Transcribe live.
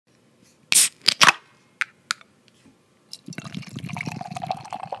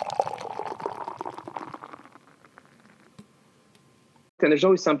and there's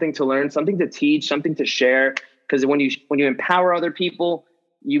always something to learn, something to teach, something to share. Because when you empower other people,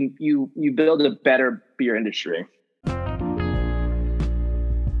 you build a better beer industry.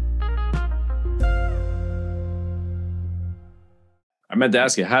 I meant to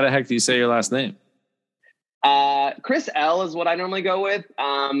ask you, how the heck do you say your last name? Chris L is what I normally go with.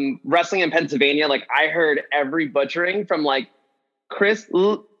 Wrestling in Pennsylvania, like I heard every butchering from like Chris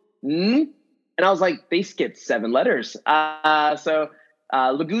L, and I was like, they skipped 7 letters. So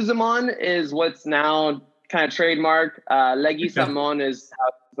Leguizamon is what's now kind of trademark. Leguizamon is how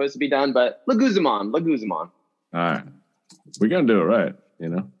it's supposed to be done, but Leguizamon. All right, we're gonna do it right, you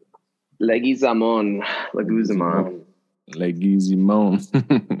know. Leguizamon.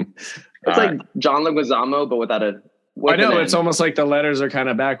 It's like John Leguizamo, but without a. I know it's almost like the letters are kind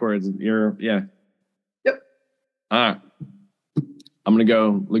of backwards. Yep. All right, I'm gonna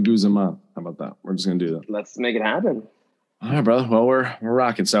go Leguizamo. How about that? We're just gonna do that. Let's make it happen. All right, brother. Well, we're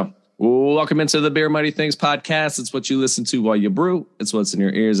rocking. So, welcome into the Beer Mighty Things podcast. It's what you listen to while you brew. It's what's in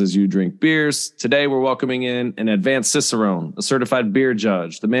your ears as you drink beers. Today, we're welcoming in an advanced Cicerone, a certified beer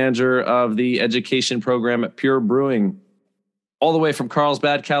judge, the manager of the education program at Pure Brewing, all the way from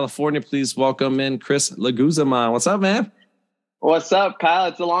Carlsbad, California. Please welcome in Chris Leguizamo. What's up, man? What's up, Kyle?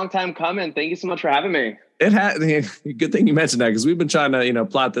 It's a long time coming. Thank you so much for having me. Good thing you mentioned that, because we've been trying to,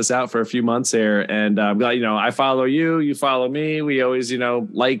 plot this out for a few months here. And I'm glad, I follow you, you follow me. We always,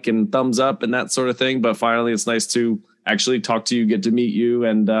 like and thumbs up and that sort of thing. But finally, it's nice to actually talk to you, get to meet you.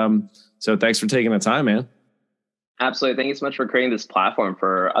 And so thanks for taking the time, man. Absolutely. Thank you so much for creating this platform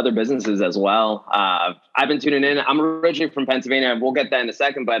for other businesses as well. I've been tuning in. I'm originally from Pennsylvania. We'll get that in a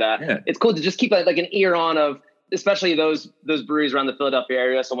second, but It's cool to just keep like an ear on of, especially those breweries around the Philadelphia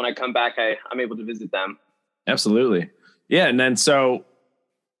area. So when I come back, I'm able to visit them. Absolutely. Yeah. And then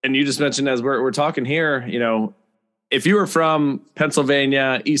and you just mentioned, as we're talking here, if you were from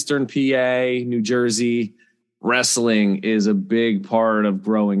Pennsylvania, Eastern PA, New Jersey, wrestling is a big part of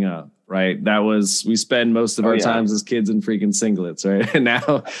growing up, right? We spend most of our times as kids in freaking singlets, right? And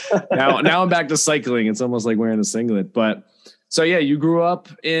now I'm back to cycling. It's almost like wearing a singlet. But so yeah, you grew up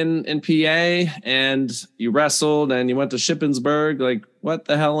in PA and you wrestled and you went to Shippensburg. Like, what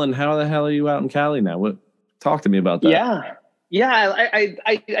the hell and how the hell are you out in Cali now? Talk to me about that. Yeah.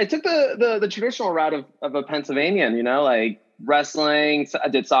 I took the traditional route of a Pennsylvanian, like wrestling. I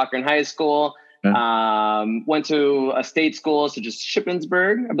did soccer in high school. Went to a state school, so just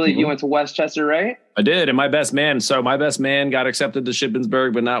Shippensburg. I believe you went to Westchester, right? I did, and my best man got accepted to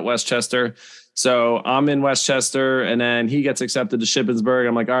Shippensburg, but not Westchester. So I'm in Westchester, and then he gets accepted to Shippensburg.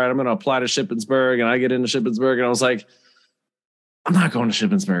 I'm like, all right, I'm going to apply to Shippensburg, and I get into Shippensburg, and I was like, I'm not going to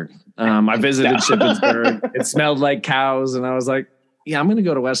Shippensburg. I visited Shippensburg. It smelled like cows, and I was like, yeah, I'm going to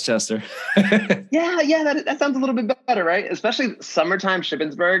go to Westchester. Yeah, that sounds a little bit better, right? Especially summertime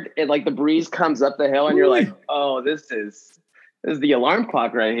Shippensburg. It like the breeze comes up the hill, and you're like, oh, this is the alarm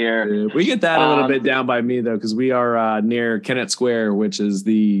clock right here. We get that a little bit down by me though, because we are near Kennett Square, which is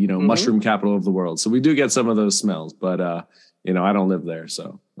the mushroom capital of the world. So we do get some of those smells, but I don't live there,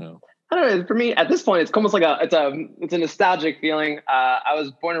 so no. I don't know. For me, at this point, it's almost like it's a nostalgic feeling. I was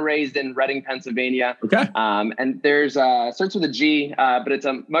born and raised in Reading, Pennsylvania. Okay. And there's starts with a G, but it's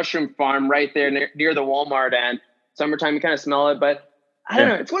a mushroom farm right there near the Walmart. And summertime, you kind of smell it, but I don't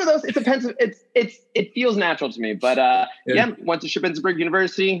know. It's one of those. It feels natural to me. But went to Shippensburg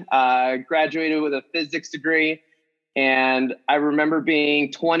University. Graduated with a physics degree. And I remember being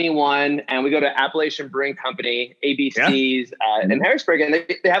 21, and we go to Appalachian Brewing Company, ABC's, in Harrisburg, and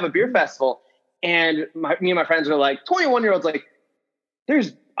they have a beer festival. And me and my friends are like, 21-year-olds, like,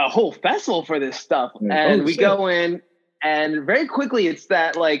 there's a whole festival for this stuff. And we go in, and very quickly it's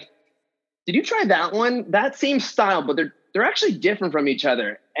that, like, did you try that one? That same style, but they're actually different from each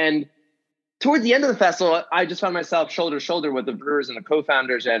other. And towards the end of the festival, I just found myself shoulder to shoulder with the brewers and the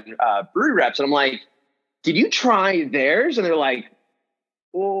co-founders and brewery reps. And I'm like, did you try theirs? And they're like,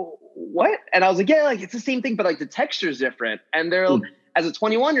 well, what? And I was like, yeah, like it's the same thing, but like the texture is different. And they're, as a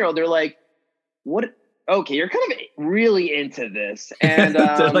 21-year-old, they're like, what? Okay, you're kind of really into this. And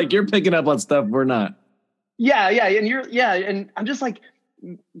like you're picking up on stuff we're not. Yeah. And I'm just like,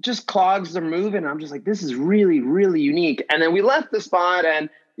 just clogs are moving. I'm just like, this is really, really unique. And then we left the spot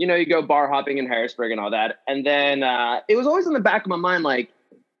and, you go bar hopping in Harrisburg and all that. And then it was always in the back of my mind, like,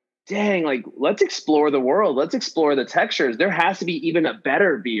 dang, like, let's explore the world. Let's explore the textures. There has to be even a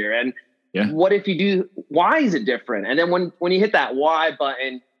better beer. And what if you do, why is it different? And then when you hit that why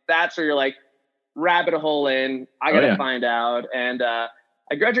button, that's where you're like, rabbit hole in, I got to find out. And I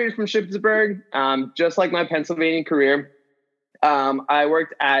graduated from Shippensburg, just like my Pennsylvania career. I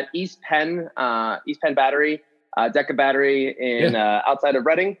worked at East Penn Battery Deca Battery in outside of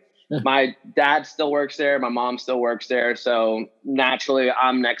Reading. My dad still works there. My mom still works there. So naturally,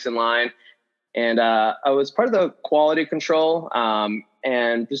 I'm next in line. And I was part of the quality control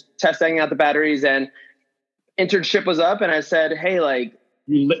and just testing out the batteries. And internship was up, and I said, "Hey, like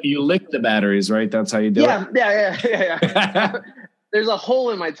you lick the batteries, right? That's how you do it." Yeah. There's a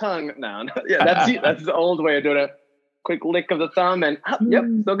hole in my tongue. No. That's the old way of doing it. Quick lick of the thumb, and yep,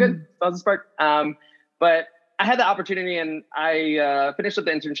 still good. Still has a spark. But I had the opportunity, and I finished up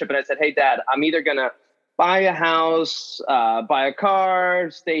the internship, and I said, "Hey, Dad, I'm either gonna buy a house, buy a car,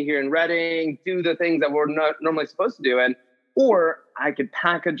 stay here in Reading, do the things that we're not normally supposed to do, or I could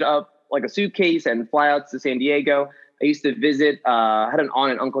package up like a suitcase and fly out to San Diego." I used to visit. I had an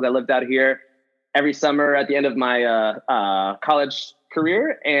aunt and uncle that lived out here every summer at the end of my college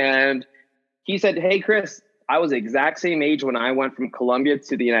career, and he said, "Hey, Chris, I was the exact same age when I went from Colombia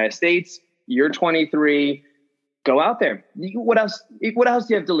to the United States. You're 23. Go out there. What else do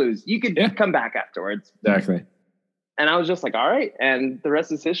you have to lose? You could come back afterwards." Exactly. And I was just like, all right. And the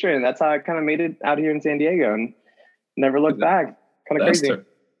rest is history. And that's how I kind of made it out here in San Diego and never looked back. Kind of crazy.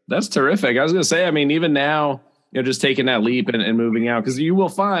 That's terrific. I was going to say, I mean, even now, just taking that leap and moving out, because you will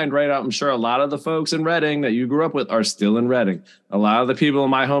find right out, I'm sure a lot of the folks in Reading that you grew up with are still in Reading. A lot of the people in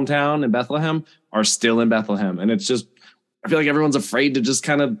my hometown in Bethlehem are still in Bethlehem. And it's just, I feel like everyone's afraid to just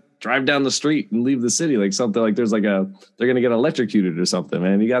kind of drive down the street and leave the city. Like something like they're going to get electrocuted or something,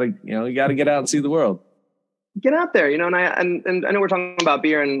 man. You gotta get out and see the world. Get out there, and I know we're talking about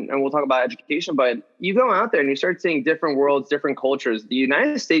beer and we'll talk about education, but you go out there and you start seeing different worlds, different cultures. The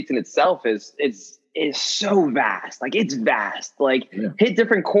United States in itself is so vast. Like it's vast, hit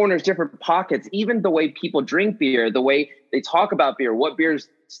different corners, different pockets, even the way people drink beer, the way they talk about beer, what beer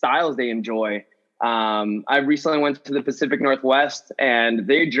styles they enjoy. I recently went to the Pacific Northwest and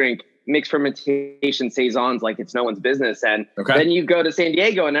they drink mixed fermentation saisons like it's no one's business. And then you go to San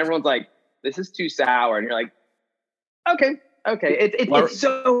Diego and everyone's like, this is too sour. And you're like, okay. It's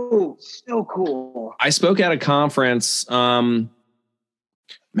so cool. I spoke at a conference,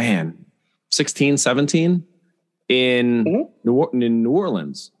 16, 17 in New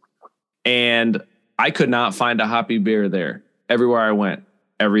Orleans. And I could not find a hoppy beer there. Everywhere I went,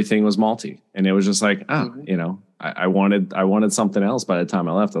 everything was malty. And it was just like, I wanted something else by the time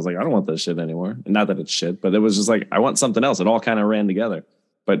I left. I was like, I don't want this shit anymore. And not that it's shit, but it was just like, I want something else. It all kind of ran together.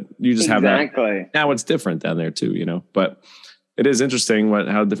 But you just have that. Now it's different down there too, but it is interesting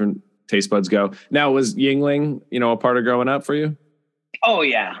how different taste buds go. Now, was Yuengling, a part of growing up for you? Oh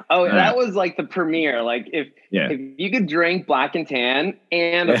yeah. That was like the premiere. Like if you could drink black and tan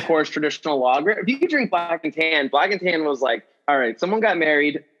and of course traditional lager, if you could drink black and tan was like, all right, someone got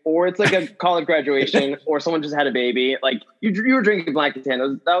married or it's like a college graduation or someone just had a baby. Like you were drinking black and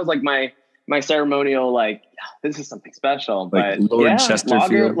tan. That was like my ceremonial, like, this is something special. Like but Lord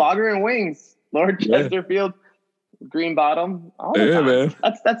Chesterfield. Lager and wings, Lord Chesterfield, Green Bottom. All the time. Man.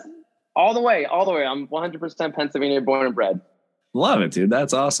 That's all the way. I'm 100% Pennsylvania born and bred. Love it, dude.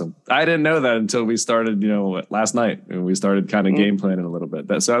 That's awesome. I didn't know that until we started, last night, and we started kind of game planning a little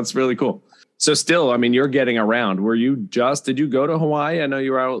bit. So that's really cool. So still, I mean, you're getting around. Did you go to Hawaii? I know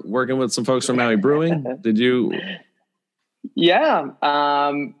you were out working with some folks from Maui Brewing. Did you?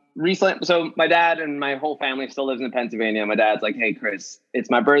 Yeah. Recently, so my dad and my whole family still lives in Pennsylvania. My dad's like, hey, Chris, it's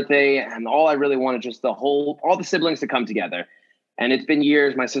my birthday. And all I really want is just all the siblings to come together. And it's been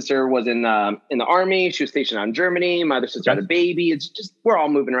years. My sister was in the army. She was stationed out in Germany. My other sister had a baby. It's just, we're all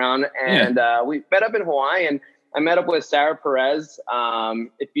moving around. And we met up in Hawaii, and I met up with Sarah Perez.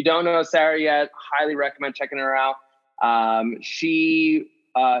 If you don't know Sarah yet, highly recommend checking her out. She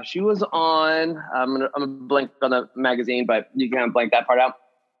was on, I'm gonna blank on the magazine, but you can blank that part out.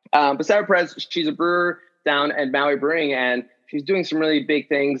 But Sarah Perez, she's a brewer down at Maui Brewing, and she's doing some really big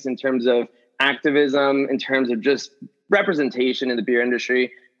things in terms of activism, in terms of just representation in the beer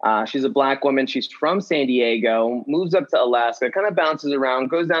industry. She's a Black woman. She's from San Diego, moves up to Alaska, kind of bounces around,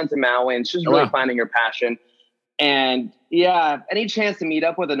 goes down to Maui, and she's really finding her passion. And any chance to meet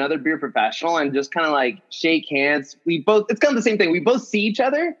up with another beer professional and just kind of like shake hands. It's kind of the same thing. We both see each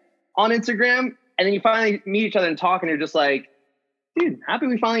other on Instagram, and then you finally meet each other and talk, and you're just like, dude, happy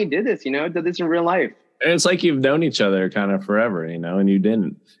we finally did this, did this in real life. And it's like you've known each other kind of forever, and you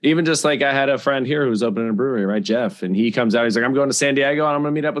didn't. Even just like I had a friend here who's opening a brewery, right, Jeff? And he comes out, he's like, I'm going to San Diego and I'm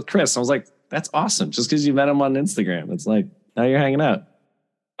going to meet up with Chris. I was like, that's awesome. Just because you met him on Instagram. It's like, now you're hanging out.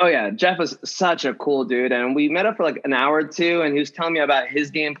 Oh, yeah. Jeff is such a cool dude. And we met up for like an hour or two, and he was telling me about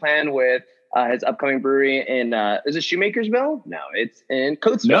his game plan with his upcoming brewery in, is it Shoemakersville? No, it's in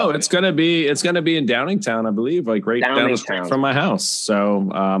Coatesville. No, it's going to be in Downingtown, I believe, like right down the street from my house.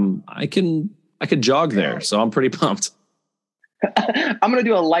 So I can I could jog there. So I'm pretty pumped. I'm gonna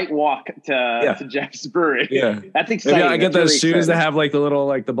do a light walk to Jeff's Brewery. Yeah, that's exciting. Maybe I get those really shoes exciting. that have like the little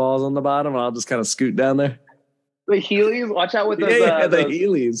like the balls on the bottom, and I'll just kind of scoot down there. The Heelys, watch out with those. The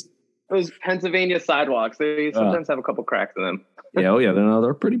Heelys. Those Pennsylvania sidewalks. They sometimes have a couple cracks in them.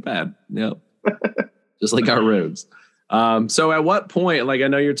 They're pretty bad. Yep. Just like our roads. So at what point, like I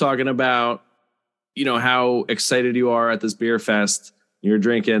know you're talking about, how excited you are at this beer fest. You're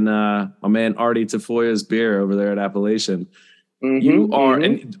drinking my man Artie Tafoya's beer over there at Appalachian.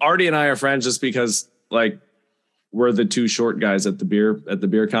 And Artie and I are friends just because like we're the two short guys at the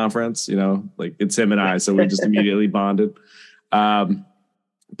beer conference, like it's him and I. So we just immediately bonded.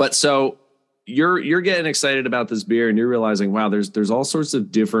 But so you're getting excited about this beer and you're realizing, wow, there's all sorts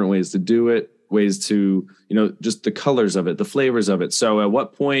of different ways to do it, ways to, just the colors of it, the flavors of it. So at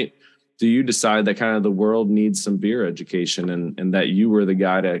what point do you decide that kind of the world needs some beer education and that you were the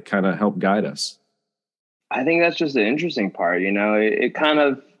guy to kind of help guide us? I think that's just the interesting part.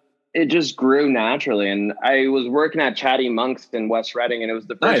 It just grew naturally. And I was working at Chatty Monks in West Reading, and it was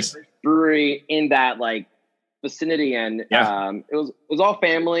the first brewery in that like vicinity. And it was all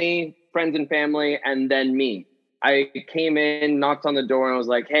family, friends and family, and then me. I came in, knocked on the door, and was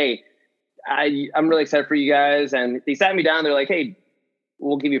like, hey, I'm really excited for you guys. And they sat me down. They're like, hey,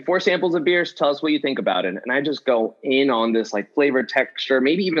 we'll give you 4 samples of beers. Tell us what you think about it. And I just go in on this like flavor, texture,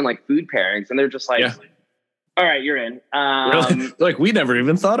 maybe even like food pairings. And they're just like, all right, you're in. Really? Like we never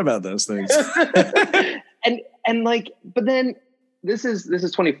even thought about those things. and like, but then this is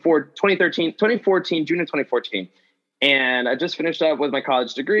 2014, June of 2014. And I just finished up with my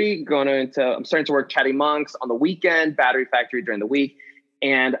college degree, I'm starting to work Chatty Monks on the weekend, Battery Factory during the week.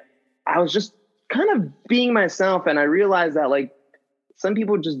 And I was just kind of being myself. And I realized that like some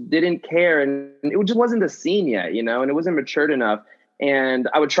people just didn't care and it just wasn't the scene yet, and it wasn't matured enough. And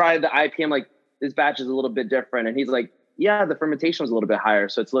I would try the IPM, like this batch is a little bit different. And he's like, yeah, the fermentation was a little bit higher.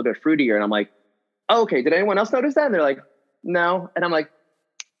 So it's a little bit fruitier. And I'm like, oh, okay. Did anyone else notice that? And they're like, no. And I'm like,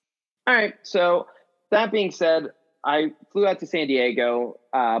 all right. So that being said, I flew out to San Diego,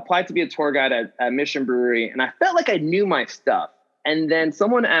 applied to be a tour guide at Mission Brewery. And I felt like I knew my stuff. And then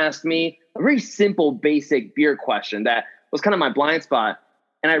someone asked me a very simple, basic beer question that was kind of my blind spot.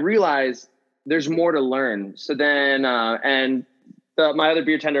 And I realized there's more to learn. So then, my other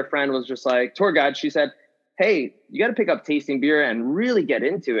beer tender friend was just like, tour guide, she said, hey, you got to pick up tasting beer and really get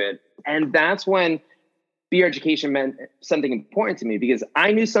into it. And that's when beer education meant something important to me, because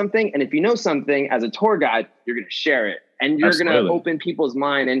I knew something. And if you know something as a tour guide, you're going to share it and you're going to open people's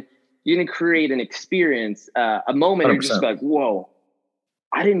mind and you're going to create an experience, a moment. 100%. You're just like, whoa,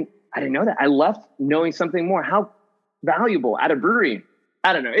 I didn't know that. I left knowing something more. How valuable at a brewery.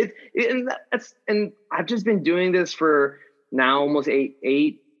 I don't know. And I've just been doing this for now almost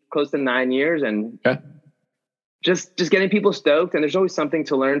eight, close to 9 years, and just getting people stoked. And there's always something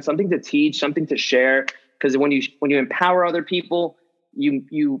to learn, something to teach, something to share. Because when you empower other people,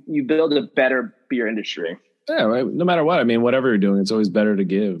 you build a better beer industry. Yeah, right. No matter what, I mean, whatever you're doing, it's always better to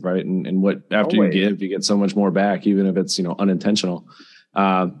give, right? And what after you give, you get so much more back, even if it's unintentional.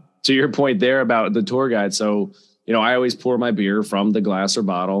 To your point there about the tour guide, so I always pour my beer from the glass or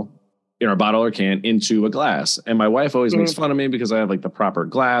bottle, bottle or can into a glass. And my wife always makes fun of me because I have like the proper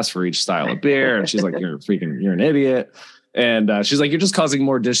glass for each style of beer. And she's like, you're an idiot. And she's like, you're just causing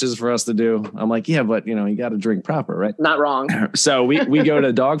more dishes for us to do. I'm like, yeah, but you got to drink proper, right? Not wrong. So we go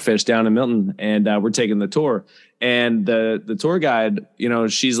to Dogfish down in Milton, and we're taking the tour. And the tour guide,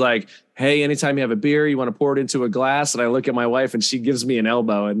 she's like, hey, anytime you have a beer, you want to pour it into a glass. And I look at my wife and she gives me an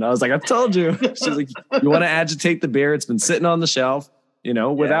elbow. And I was like, I told you. She's like, you want to agitate the beer. It's been sitting on the shelf,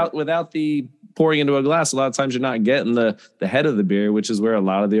 without the pouring into a glass. A lot of times you're not getting the head of the beer, which is where a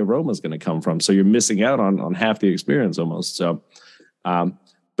lot of the aroma is going to come from. So you're missing out on half the experience almost. So,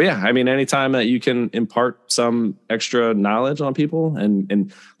 but yeah, I mean, anytime that you can impart some extra knowledge on people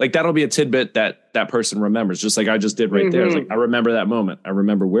and like, that'll be a tidbit that person remembers, just like I just did right there. I was like, I remember that moment. I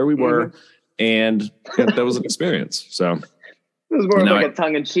remember where we were, and that was an experience. So it was more like a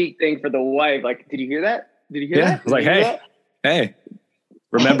tongue in cheek thing for the wife. Like, did you hear that? Did you hear that? I was like, hey,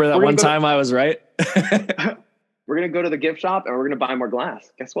 remember that one time I was right? We're going to go to the gift shop and we're going to buy more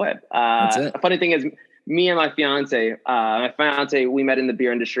glass. Guess what? That's it. The funny thing is, me and my fiance, we met in the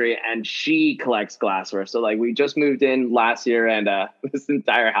beer industry, and she collects glassware. So like we just moved in last year, and this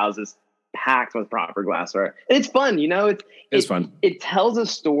entire house is packed with proper glassware. And it's fun, it's fun. It tells a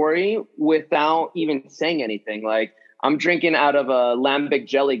story without even saying anything. Like I'm drinking out of a lambic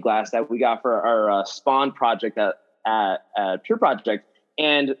jelly glass that we got for our Spawn project at Pure Project.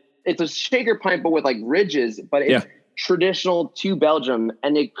 And it's a shaker pint, but with like ridges, but traditional to Belgium,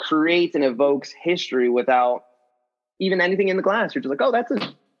 and it creates and evokes history without even anything in the glass. You're just like, oh, that's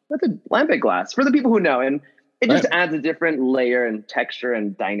a lambic glass for the people who know. And it just adds a different layer and texture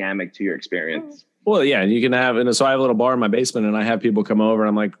and dynamic to your experience. Well, yeah, you can have, and so I have a little bar in my basement, and I have people come over, and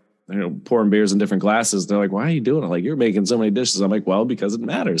I'm like, pouring beers in different glasses. They're like, why are you doing it? Like, you're making so many dishes. I'm like, well, because it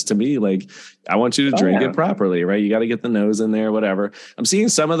matters to me. Like, I want you to drink it properly, right? You got to get the nose in there, whatever. I'm seeing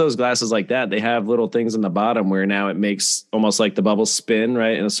some of those glasses like that. They have little things in the bottom where now it makes almost like the bubbles spin,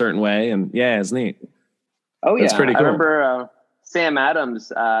 right, in a certain way. And yeah, it's neat. Oh, yeah. It's pretty cool. I remember Sam Adams,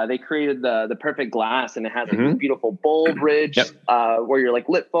 they created the perfect glass, and it has like this beautiful bold ridge where your like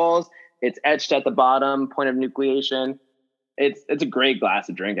lip falls. It's etched at the bottom, point of nucleation. It's a great glass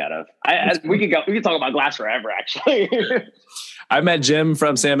to drink out of. We could talk about glass forever, actually. I met Jim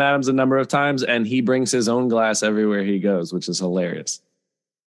from Sam Adams a number of times, and he brings his own glass everywhere he goes, which is hilarious.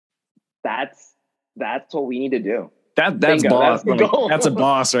 That's what we need to do. That's boss. That's a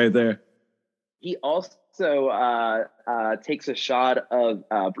boss right there. He also takes a shot of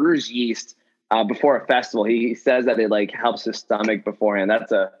brewer's yeast before a festival. He says that it like helps his stomach beforehand.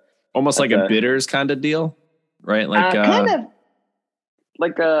 That's almost like a bitters kind of deal. Right, like kind of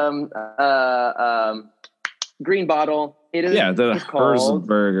like green bottle. It is the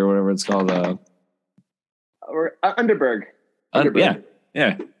Herzberg or whatever it's called. Or Underberg. Yeah.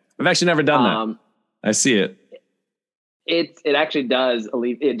 I've actually never done that. I see it. It actually does.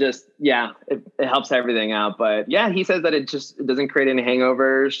 It just it helps everything out. But yeah, he says that it doesn't create any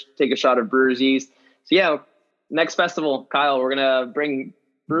hangovers. Take a shot of brewer's yeast. So next festival, Kyle, we're gonna bring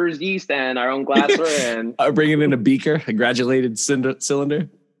brewer's yeast and our own glassware, and bringing in a beaker, a granulated cylinder.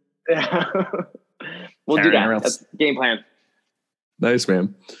 Yeah, we'll do that. That's game plan. Nice,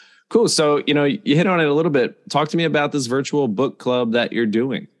 man. Cool. So, you hit on it a little bit. Talk to me about this virtual book club that you're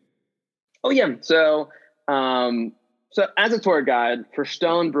doing. Oh yeah. So as a tour guide for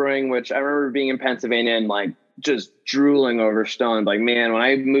Stone Brewing, which I remember being in Pennsylvania and like just drooling over Stone. Like, man, when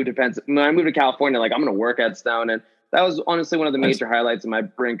I moved to California, like I'm going to work at Stone, and that was honestly one of the major highlights of my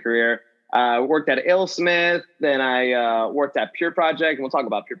brewing career. Worked at AleSmith, then I worked at Pure Project, and we'll talk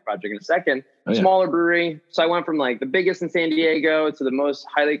about Pure Project in a second. Oh, yeah. Smaller brewery. So I went from like the biggest in San Diego to the most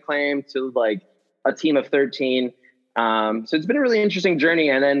highly acclaimed to like a team of 13. So it's been a really interesting journey.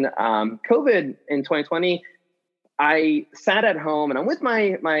 And then COVID in 2020, I sat at home and I'm with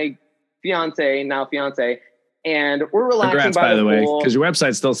my fiance, and we're relaxing. Congrats, by the way, because your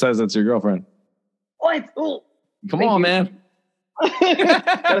website still says it's your girlfriend. What? Oh, come on, man.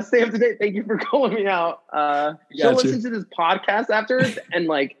 Gotta stay up to date. Thank you for calling me out. She'll listen to this podcast afterwards and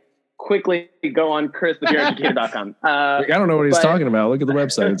like quickly go on christhebeereducator.com. I don't know what he's talking about. Look at the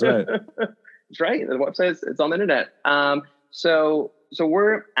website. It's right. It's right. The website it's on the internet. So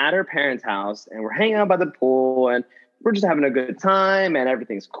we're at her parents' house and we're hanging out by the pool and we're just having a good time and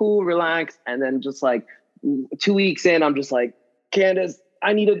everything's cool, relaxed. And then just like 2 weeks in, I'm just like, Candace,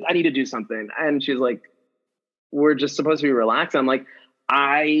 I need to do something. And she's like, we're just supposed to be relaxed. I'm like,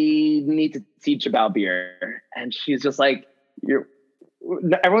 I need to teach about beer. And she's just like,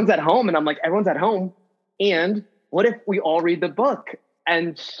 everyone's at home. And I'm like, everyone's at home. And what if we all read the book?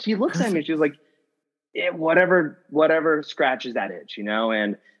 And she looks at me and she's like, whatever scratches that itch,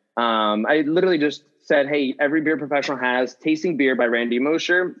 And I literally just said, hey, every beer professional has Tasting Beer by Randy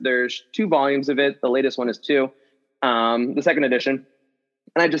Mosher. There's 2 volumes of it. The latest one is 2, the second edition.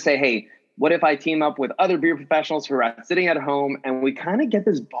 And I just say, hey, what if I team up with other beer professionals who are sitting at home and we kind of get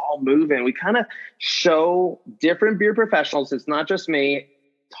this ball moving? We kind of show different beer professionals. It's not just me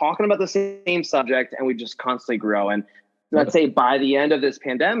talking about the same subject, and we just constantly grow. And let's say by the end of this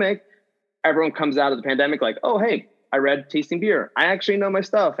pandemic, everyone comes out of the pandemic like, oh, hey, I read Tasting Beer. I actually know my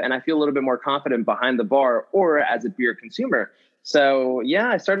stuff, and I feel a little bit more confident behind the bar or as a beer consumer. So yeah,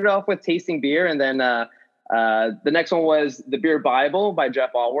 I started off with Tasting Beer, and then the next one was The Beer Bible by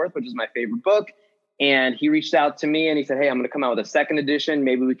Jeff Allworth, which is my favorite book. And he reached out to me and he said, hey, I'm going to come out with a second edition.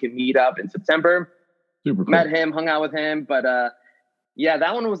 Maybe we can meet up in September. Super cool. Met him, hung out with him. But yeah,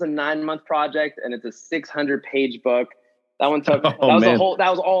 that one was a 9-month project and it's a 600-page book. That one took, that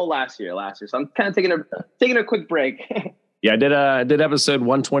was all last year. So I'm kind of taking a quick break. Yeah, I did episode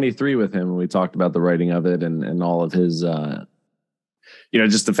 123 with him. And we talked about the writing of it and all of his,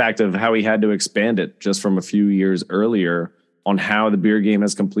 just the fact of how he had to expand it just from a few years earlier on how the beer game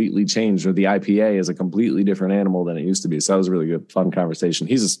has completely changed, or the IPA is a completely different animal than it used to be. So that was a really good, fun conversation.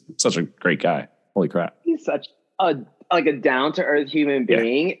 He's such a great guy. Holy crap. He's such a down to earth human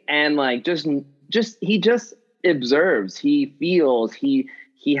being. Yeah. And like, he just observes, he feels, he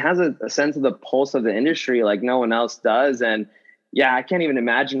has a sense of the pulse of the industry like no one else does. And yeah, I can't even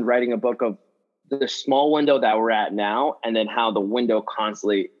imagine writing a book of the small window that we're at now, and then how the window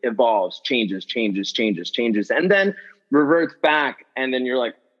constantly evolves, changes, and then reverts back. And then you're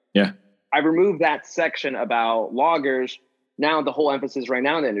like, yeah, I removed that section about loggers. Now the whole emphasis right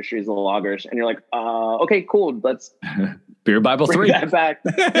now in the industry is the loggers. And you're like, okay, cool. Let's Beer Bible bring 3. that back.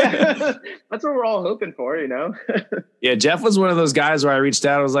 Yeah. That's what we're all hoping for, you know? Yeah, Jeff was one of those guys where I reached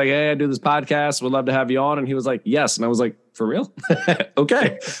out. I was like, hey, I do this podcast. Would love to have you on. And he was like, yes. And I was like, for real?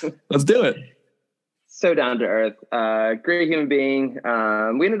 Okay, let's do it. So down to earth, great human being.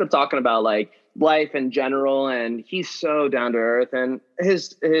 We ended up talking about like life in general, and he's so down to earth, and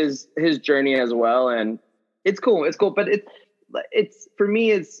his journey as well. And it's cool. But it's for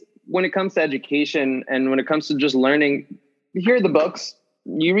me, it's when it comes to education and when it comes to just learning, here are the books,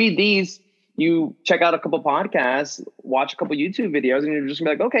 you read these, you check out a couple podcasts, watch a couple YouTube videos, and you're just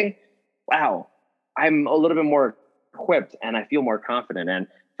gonna be like, okay, wow, I'm a little bit more equipped and I feel more confident. And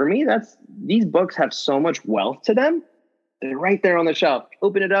for me, these books have so much wealth to them. They're right there on the shelf.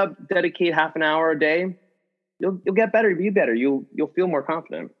 Open it up, dedicate half an hour a day. You'll get better, be better. You'll feel more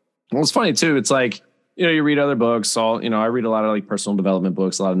confident. Well, it's funny too. It's like, you read other books. I read a lot of like personal development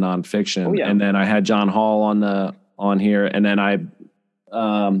books, a lot of nonfiction. Oh, yeah. And then I had John Hall on here, and then I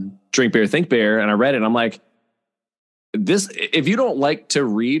Drink Beer, Think Beer, and I read it. And I'm like, if you don't like to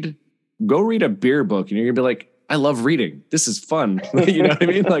read, go read a beer book, and you're gonna be like, I love reading. This is fun. You know what I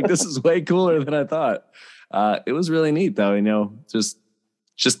mean? Like, this is way cooler than I thought. It was really neat though,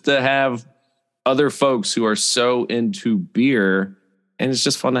 just to have other folks who are so into beer, and it's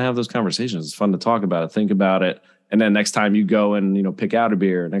just fun to have those conversations. It's fun to talk about it, think about it. And then next time you go and, pick out a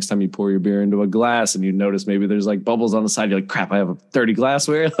beer, next time you pour your beer into a glass and you notice maybe there's like bubbles on the side, you're like, crap, I have a dirty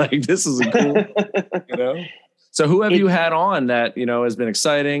glassware. Like, this is cool, So who have you had on that, has been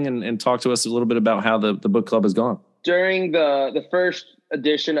exciting, and talk to us a little bit about how the book club has gone? During the first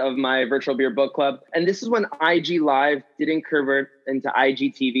edition of my virtual beer book club, and this is when IG Live didn't convert into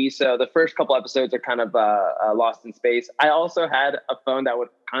IGTV, so the first couple episodes are kind of lost in space. I also had a phone that would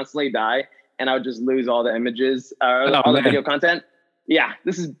constantly die, and I would just lose all the images, all the video content. Yeah,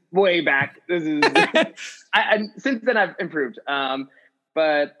 this is way back. This is since then I've improved.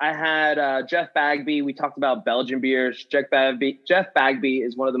 But I had Jeff Bagby. We talked about Belgian beers. Jeff Bagby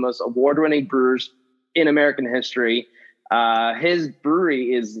is one of the most award-winning brewers in American history. His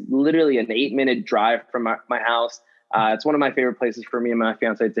brewery is literally an 8-minute drive from my house. It's one of my favorite places for me and my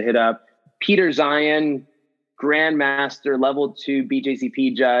fiance to hit up. Peter Zion, Grandmaster, Level 2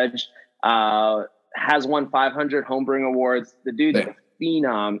 BJCP judge, has won 500 homebrewing awards. The dude's a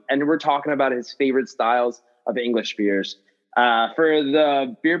phenom. And we're talking about his favorite styles of English beers. For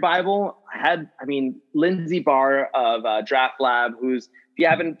the Beer Bible, I had Lindsay Barr of Draft Lab, who's, if you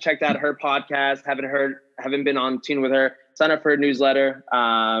haven't checked out her podcast, haven't been on tune with her, sign up for her newsletter.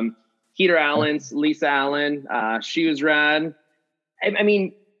 Peter Allen's, Lisa Allen, she was rad.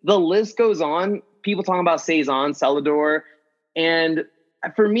 The list goes on. People talking about Saison, Celador. And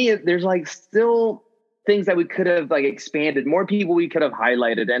for me, there's like still things that we could have like expanded, more people we could have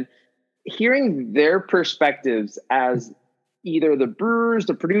highlighted, and hearing their perspectives as either the brewers,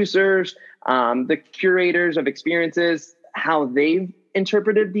 the producers, the curators of experiences, how they've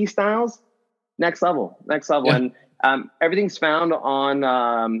interpreted these styles, next level. Yeah. And everything's found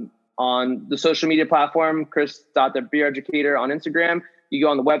on the social media platform, Chris.thebeereducator on Instagram. You go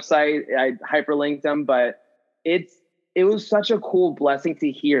on the website, I hyperlinked them, but it was such a cool blessing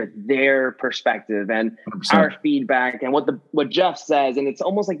to hear their perspective and 100%. Our feedback and what Jeff says. And it's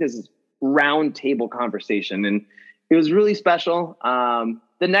almost like this round table conversation. And it was really special.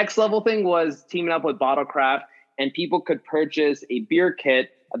 The next level thing was teaming up with Bottle Craft, and people could purchase a beer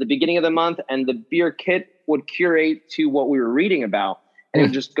kit at the beginning of the month, and the beer kit would curate to what we were reading about. And it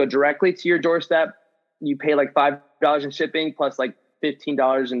would just go directly to your doorstep. You pay like $5 in shipping plus like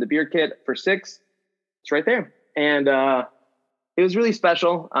 $15 in the beer kit for 6. It's right there. And it was really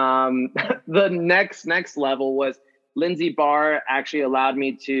special. The next level was Lindsay Barr actually allowed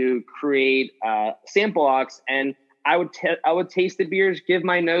me to create sample ox, and I would taste the beers, give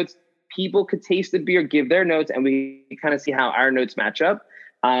my notes. People could taste the beer, give their notes, and we kind of see how our notes match up.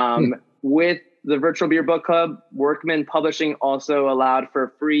 With the Virtual Beer Book Club, Workman Publishing also allowed for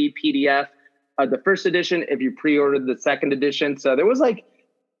a free PDF of the first edition if you pre-ordered the second edition. So there was like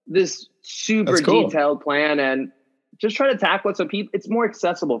this super detailed plan, and just try to tackle it so it's more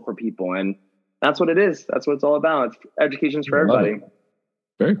accessible for people. And that's what it is. That's what it's all about. Education's for everybody.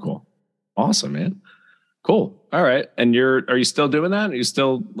 Very cool. Awesome, man. Cool. All right. And are you still doing that? Are you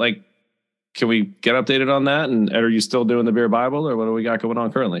still like, can we get updated on that? And are you still doing the Beer Bible, or what do we got going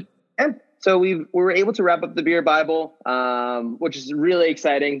on currently? And So we were able to wrap up the beer Bible, which is really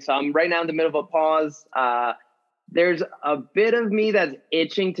exciting. So I'm right now in the middle of a pause. There's a bit of me that's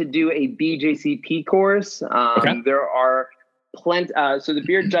itching to do a BJCP course. There are plenty. So the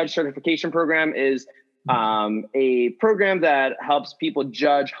beer judge certification program is a program that helps people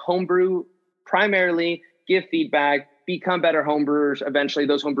judge homebrew primarily, give feedback, become better homebrewers. Eventually,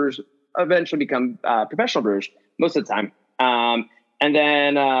 those homebrewers become professional brewers most of the time. And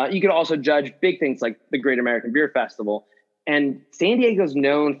then you could also judge big things like the Great American Beer Festival. And San Diego's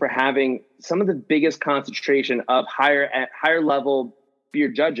known for having some of the biggest concentration of higher level beer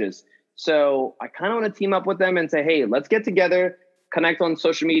judges. So I kind of want to team up with them and say, hey, let's get together, connect on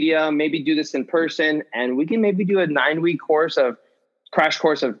social media, maybe do this in person, and we can maybe do a 9-week crash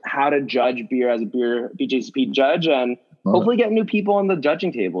course of how to judge beer as a beer BJCP judge, and hopefully get new people on the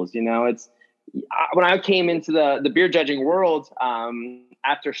judging tables. You know, when I came into the beer judging world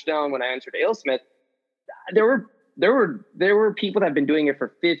after Stone, when I entered AleSmith, there were people that have been doing it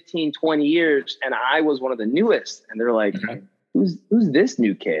for 15, 20 years, and I was one of the newest. And they're like, who's this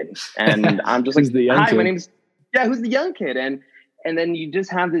new kid? And I'm just like, hi, my name's who's the young kid? And then you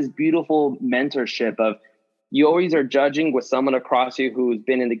just have this beautiful mentorship of, you always are judging with someone across you who's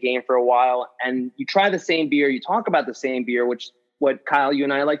been in the game for a while, and you try the same beer, you talk about the same beer, which what Kyle, you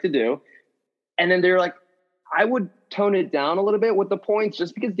and I like to do. And then they're like, I would tone it down a little bit with the points,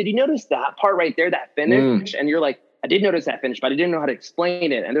 just because, did you notice that part right there, that finish? And you're like, I did notice that finish, but I didn't know how to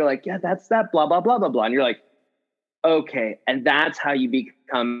explain it. And they're like, yeah, that's that blah, blah, blah, blah, blah. And you're like, okay. And that's how you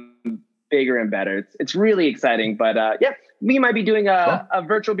become bigger and better. It's really exciting. But we might be doing a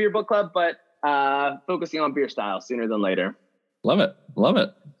virtual beer book club, but focusing on beer style sooner than later. Love it.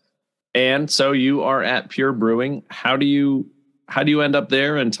 And so you are at Pure Brewing. How do you end up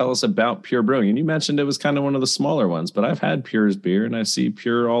there? And tell us about Pure Brewing. And you mentioned it was kind of one of the smaller ones, but I've had Pure's beer and I see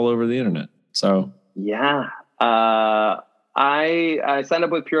Pure all over the internet. So yeah, I signed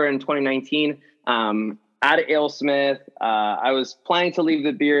up with Pure in 2019 at AleSmith. I was planning to leave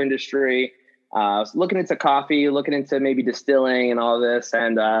the beer industry. I was looking into coffee, looking into maybe distilling and all this.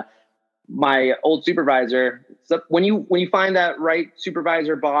 And my old supervisor, so when you find that right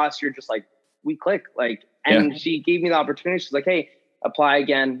supervisor boss, you're just like, we click. And she gave me the opportunity. She's like, hey, apply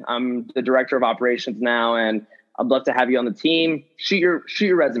again. I'm the director of operations now, and I'd love to have you on the team. Shoot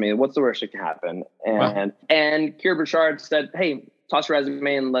your resume. What's the worst that can happen? And Kira Bouchard said, hey, toss your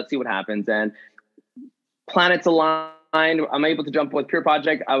resume and let's see what happens. And planets aligned. I'm able to jump with Pure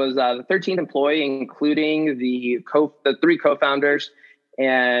Project. I was the 13th employee, including the 3 co-founders.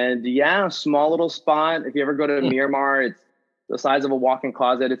 And small little spot. If you ever go to Miramar, it's the size of a walk-in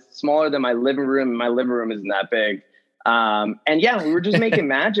closet. It's smaller than my living room, and my living room isn't that big. We were just making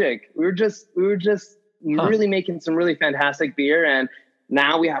magic. We were just really making some really fantastic beer. And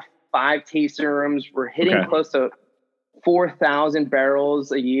now we have 5 tasting rooms. We're hitting close to 4,000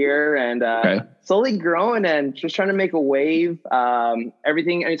 barrels a year, and slowly growing and just trying to make a wave.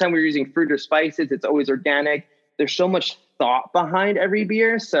 Anytime we're using fruit or spices, it's always organic. There's so much thought behind every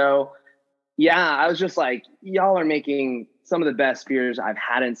beer. So I was just like, y'all are making some of the best beers I've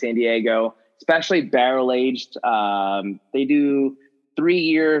had in San Diego, especially barrel aged. They do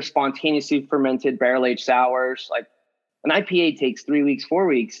 3-year spontaneously fermented barrel aged sours. Like an IPA takes 3 weeks, 4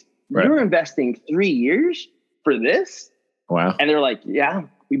 weeks. Right. You're investing 3 years for this? Wow. And they're like, yeah,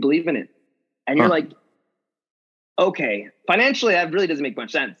 we believe in it. And you're like, okay, financially, that really doesn't make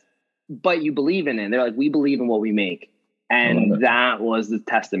much sense, but you believe in it. And they're like, we believe in what we make. And that was the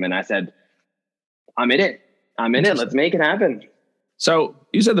testament. I said, I'm in it. Let's make it happen. So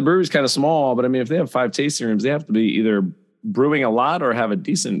you said the brewery's kind of small, but I mean, if they have 5 tasting rooms, they have to be either brewing a lot or have a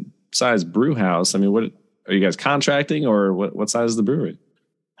decent sized brew house. I mean, what are you guys contracting, or what size is the brewery?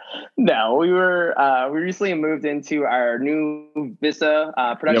 No, we recently moved into our new Vista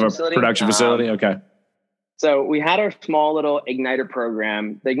production facility. Production facility. Okay. So we had our small little Igniter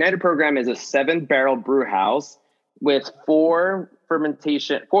program. The Igniter program is a 7-barrel brew house with 4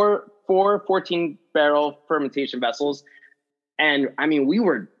 14-barrel fermentation vessels. And I mean, we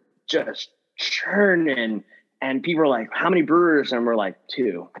were just churning, and people were like, how many brewers? And we're like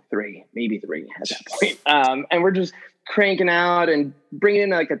 2, 3, maybe 3 at that point. And we're just cranking out and bringing in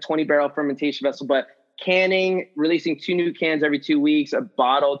like a 20-barrel fermentation vessel, but canning, releasing 2 new cans every 2 weeks, 2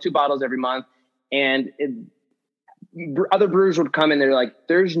 bottles every month. And other brewers would come in, they're like,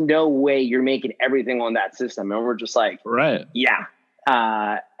 there's no way you're making everything on that system. And we're just like, right. Yeah.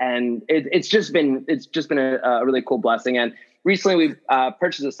 And it's just been a really cool blessing. And recently we've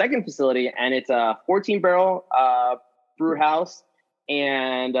purchased a second facility, and it's a 14-barrel brew house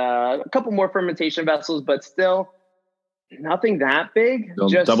and a couple more fermentation vessels, but still Nothing that big.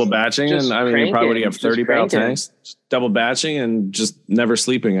 Double batching, and I mean, you probably have 30-barrel tanks. Double batching and just never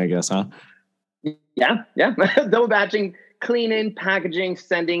sleeping, I guess, huh? Yeah. Double batching, cleaning, packaging,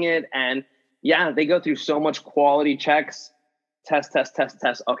 sending it, and yeah, they go through so much quality checks. Test.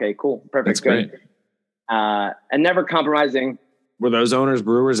 Okay, cool, perfect, that's good. Great. And never compromising. Were those owners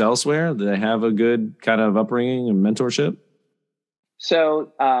brewers elsewhere? Did they have a good kind of upbringing and mentorship?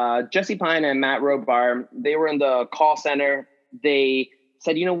 So Jesse Pine and Matt Robar, they were in the call center. They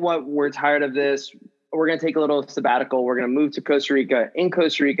said, you know what, we're tired of this. We're going to take a little sabbatical. We're going to move to Costa Rica. In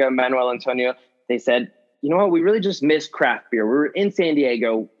Costa Rica, Manuel Antonio, they said, you know what, we really just miss craft beer. We were in San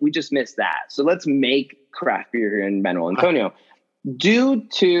Diego. We just missed that. So let's make craft beer here in Manuel Antonio.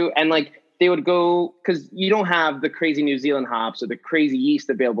 They would go, because you don't have the crazy New Zealand hops or the crazy yeast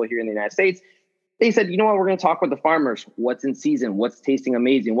available here in the United States. They said, you know what, we're going to talk with the farmers. What's in season? What's tasting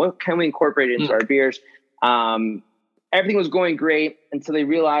amazing? What can we incorporate into our beers? Everything was going great until they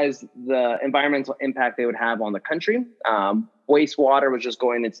realized the environmental impact they would have on the country. Wastewater was just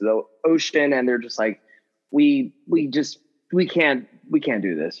going into the ocean, and they're just like, we can't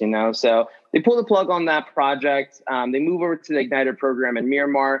do this, you know? So they pull the plug on that project. They move over to the Igniter program in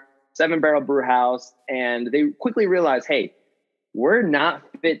Miramar, 7-barrel brew house, and they quickly realize, hey, we're not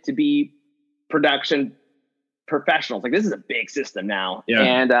fit to be production professionals. Like, this is a big system now. Yeah.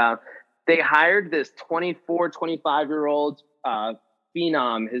 And they hired this 24, 25-year-old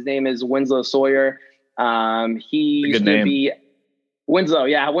phenom. His name is Winslow Sawyer. He used to be Winslow.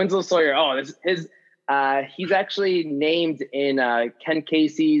 Yeah, Winslow Sawyer. Oh, he's actually named in Ken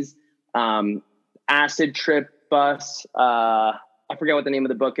Casey's acid trip bus. I forget what the name of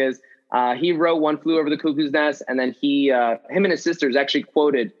the book is. He wrote One Flew Over the Cuckoo's Nest, and then him and his sisters actually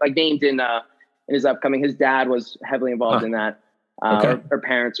quoted, like, named in his upcoming. His dad was heavily involved in that. Or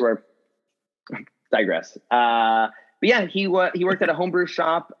parents were. Digress. But yeah, he worked at a homebrew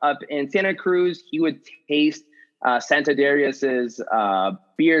shop up in Santa Cruz. He would taste Santa Darius's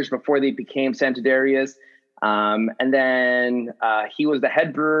beers before they became Santa Darius. And then he was the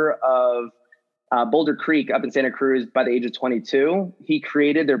head brewer of Boulder Creek up in Santa Cruz by the age of 22. He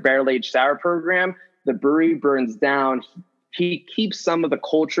created their barrel-aged sour program. The brewery burns down. He keeps some of the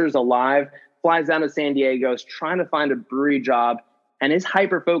cultures alive, flies down to San Diego, is trying to find a brewery job, and his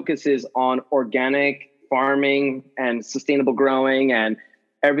hyper focus is on organic farming and sustainable growing and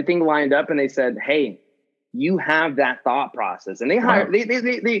everything lined up. And they said, hey, you have that thought process. And they hired,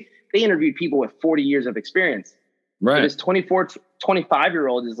 they interviewed people with 40 years of experience. Right. But this 24,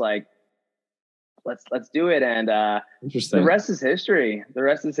 25-year-old is like, let's do it. And interesting. The rest is history.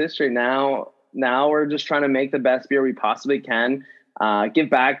 Now we're just trying to make the best beer we possibly can,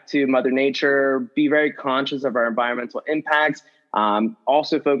 give back to Mother Nature, be very conscious of our environmental impacts.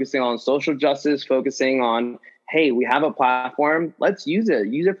 Also focusing on social justice, focusing on, hey, we have a platform. Let's use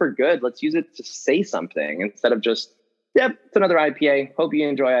it for good. Let's use it to say something instead of just, yep, it's another IPA. Hope you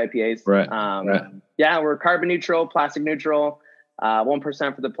enjoy IPAs. Right. Yeah, we're carbon neutral, plastic neutral,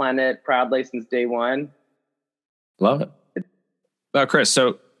 1% for the planet, proud license day one. Love it. Chris,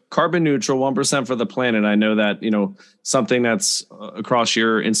 so carbon neutral, 1% for the planet. I know that, something that's across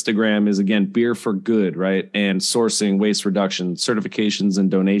your Instagram is, again, beer for good, right? And sourcing, waste reduction, certifications,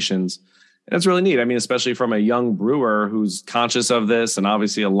 and donations. And that's really neat. I mean, especially from a young brewer who's conscious of this and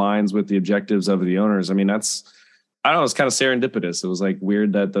obviously aligns with the objectives of the owners. I mean, I don't know, it's kind of serendipitous. It was like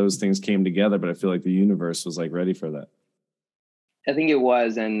weird that those things came together, but I feel like the universe was like ready for that. I think it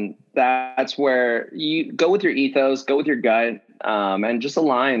was. And that's where you go with your ethos, go with your gut, and just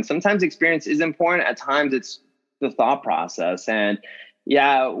align. Sometimes experience is important. At times it's the thought process. And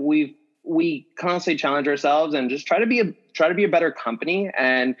yeah, we constantly challenge ourselves and just try to be a better company.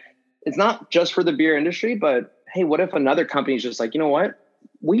 And it's not just for the beer industry, but hey, what if another company is just like, you know what?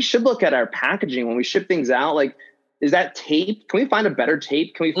 We should look at our packaging when we ship things out. Like, is that tape? Can we find a better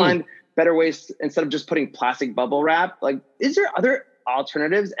tape? Can we find better ways instead of just putting plastic bubble wrap? Like, is there other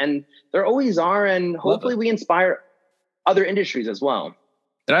alternatives? And there always are. And hopefully we inspire other industries as well.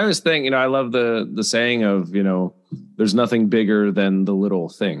 And I always think, I love the saying of, there's nothing bigger than the little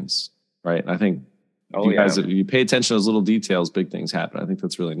things, right? I think guys, if you pay attention to those little details, big things happen. I think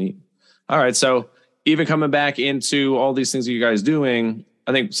that's really neat. All right. So even coming back into all these things that you guys doing,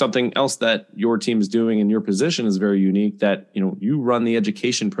 I think something else that your team is doing in your position is very unique, that, you run the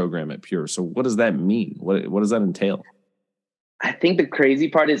education program at Pure. So what does that mean? What does that entail? I think the crazy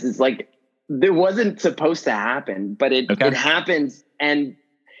part is like, there wasn't supposed to happen, but it happens. And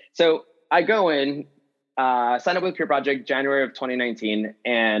so I go in, sign up with Pure Project January of 2019,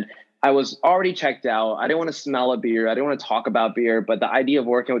 and I was already checked out. I didn't want to smell a beer. I didn't want to talk about beer, but the idea of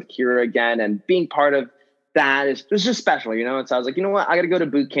working with Kira again and being part of it was just special, you know? And so I was like, you know what? I got to go to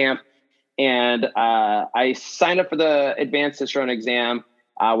boot camp. And I signed up for the advanced Cicerone exam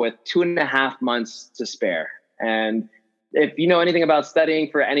with 2.5 months to spare. And if you know anything about studying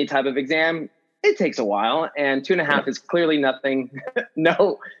for any type of exam, it takes a while. And 2.5 is clearly nothing.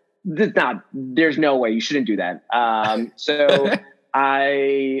 No, there's no way. You shouldn't do that. So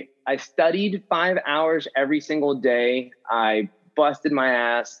I studied 5 hours every single day. I busted my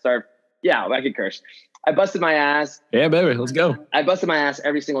ass. I could curse. I busted my ass. Yeah, baby, let's go. I busted my ass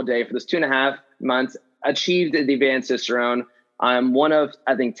every single day for those 2.5 months, achieved the advanced Cicerone. I'm one of,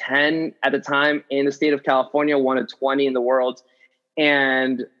 I think, 10 at the time in the state of California, one of 20 in the world.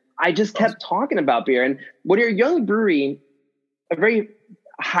 And I just kept talking about beer. And when you're a young brewery, a very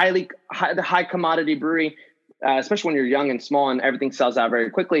high commodity brewery, especially when you're young and small and everything sells out very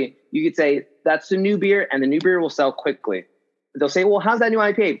quickly, you could say, that's the new beer, and the new beer will sell quickly. They'll say, well, how's that new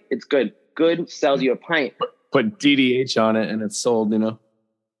IPA? It's good. Good sells you a pint. Put DDH on it and it's sold, you know?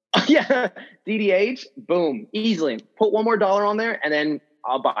 Yeah. DDH, boom, easily. Put $1 more on there and then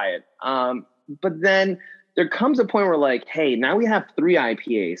I'll buy it. But then there comes a point where like, hey, now we have 3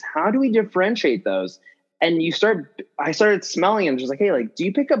 IPAs. How do we differentiate those? And I started smelling them, just like, hey, like, do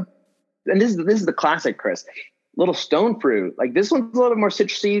you pick up, and this is the classic, Chris, little stone fruit. Like this one's a little bit more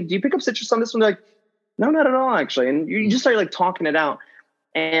citrusy. Do you pick up citrus on this one? They're like, no, not at all, actually. And you just start like talking it out.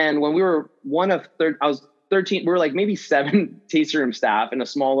 And when we were I was 13, we were like maybe 7 tasting room staff in a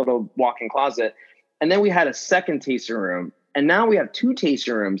small little walk-in closet. And then we had a second tasting room. And now we have 2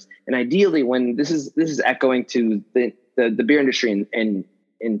 tasting rooms. And ideally, when this is echoing to the beer industry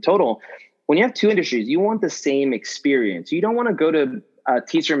in total, when you have 2 industries, you want the same experience. You don't want to go to a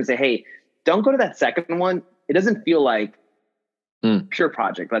tasting room and say, hey, don't go to that second one. It doesn't feel like Pure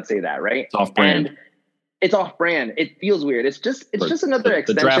Project. Let's say that, right? It's off-brand. And it's off-brand. It feels weird. It's just another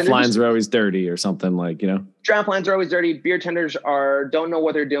extension. The draft lines are always dirty or something, like, you know. Draft lines are always dirty. Beer tenders don't know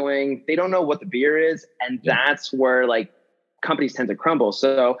what they're doing. They don't know what the beer is, and that's where like companies tend to crumble.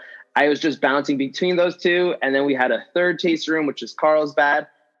 So I was just bouncing between those 2, and then we had a third taste room, which is Carlsbad,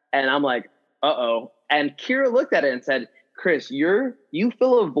 and I'm like, uh-oh. And Kira looked at it and said, Chris, you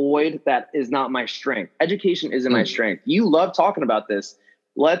fill a void that is not my strength. Education isn't my strength. You love talking about this.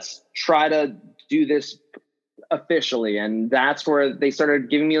 Let's try to do this officially. And that's where they started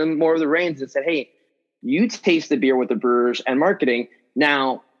giving me more of the reins and said, hey, you taste the beer with the brewers and marketing.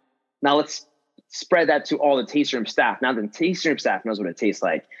 Now let's spread that to all the tasting room staff. Now the tasting room staff knows what it tastes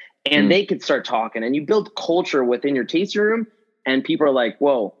like, and they could start talking, and you build culture within your tasting room, and people are like,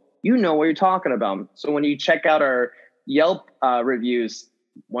 whoa, you know what you're talking about. So when you check out our Yelp reviews,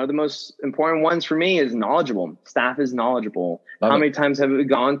 one of the most important ones for me is knowledgeable. Staff is knowledgeable. How many times have we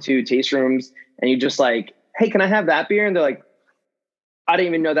gone to taste rooms and you just like, hey, can I have that beer? And they're like, I didn't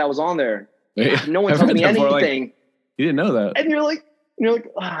even know that was on there. No one told me anything. Like, you didn't know that. And you're like, no,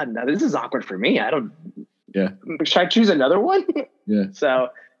 this is awkward for me. Yeah. Should I choose another one? Yeah. So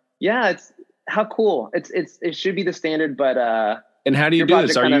yeah, it's how cool. It should be the standard, but and how do you do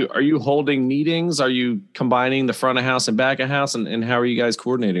this? Are you holding meetings? Are you combining the front of house and back of house? And how are you guys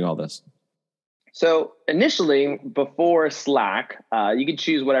coordinating all this? So initially, before Slack, you could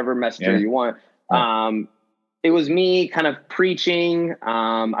choose whatever messenger you want. It was me kind of preaching.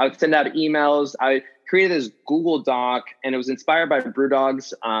 I would send out emails. I created this Google Doc, and it was inspired by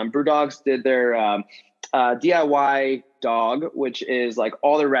Brewdogs. Brewdogs did their DIY dog, which is like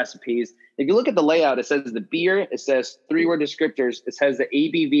all the recipes. If you look at the layout, it says the beer, it says 3-word descriptors, it says the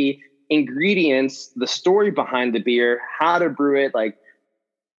ABV, ingredients, the story behind the beer, how to brew it, like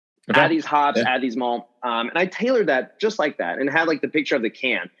add these hops, add these malt. And I tailored that just like that, and had like the picture of the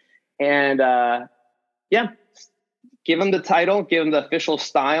can. And give them the title, give them the official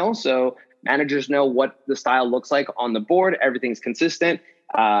style, so managers know what the style looks like on the board. Everything's consistent.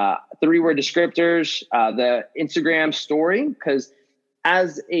 3-word descriptors, the Instagram story, because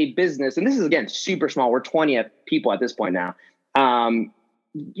as a business, and this is again super small, we're 20 people at this point now.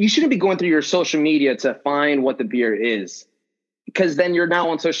 You shouldn't be going through your social media to find what the beer is, because then you're now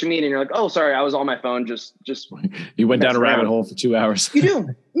on social media and you're like, oh, sorry, I was on my phone. Just you went down a rabbit hole for 2 hours. You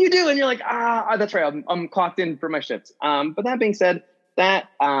do, and you're like, that's right, I'm clocked in for my shifts. But that being said,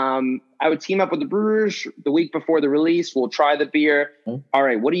 I would team up with the brewers the week before the release. We'll try the beer. All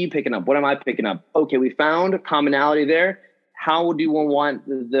right, what are you picking up? What am I picking up? Okay, we found a commonality there. How do you want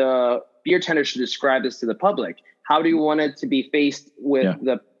the beer tenders to describe this to the public? How do you want it to be faced with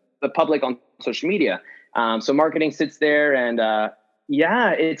the public on social media? So marketing sits there, and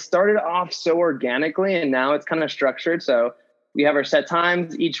it started off so organically, and now it's kind of structured. So we have our set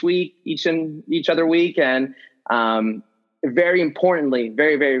times each week, each other week, and very importantly,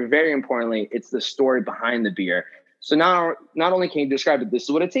 very, very, very importantly, it's the story behind the beer. So not only can you describe that this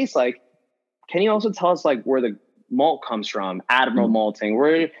is what it tastes like, can you also tell us like where the malt comes from, Admiral malting?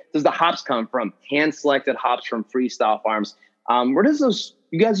 Where does the hops come from? Hand selected hops from Freestyle Farms. Where does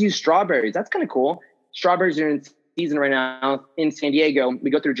you guys use strawberries? That's kind of cool. Strawberries are in season right now in San Diego. We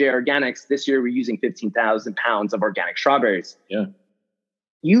go through J Organics. This year we're using 15,000 pounds of organic strawberries. Yeah.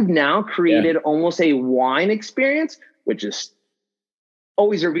 You've now created almost a wine experience, which is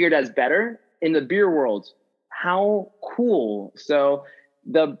always revered as better in the beer world. How cool. So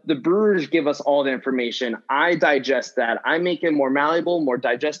the brewers give us all the information. I digest that. I make it more malleable, more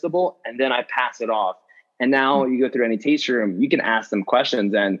digestible, and then I pass it off. And now you go through any tasting room, you can ask them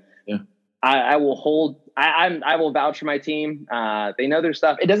questions, and I will vouch for my team. They know their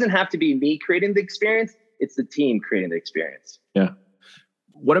stuff. It doesn't have to be me creating the experience. It's the team creating the experience. Yeah.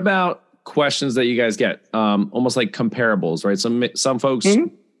 What about questions that you guys get? Almost like comparables, right? Some folks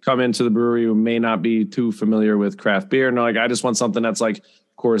come into the brewery who may not be too familiar with craft beer, and they're like, I just want something that's like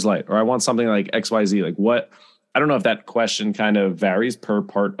Coors Light, or I want something like XYZ. Like what? I don't know if that question kind of varies per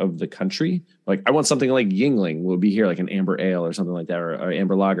part of the country. Like I want something like Yingling would be here, like an amber ale or something like that, or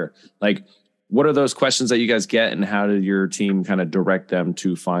amber lager. Like what are those questions that you guys get, and how did your team kind of direct them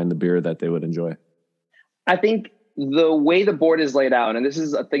to find the beer that they would enjoy? I think the way the board is laid out, and this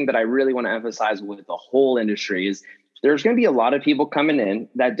is a thing that I really want to emphasize with the whole industry, is there's going to be a lot of people coming in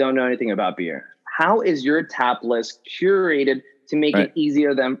that don't know anything about beer. How is your tap list curated to make it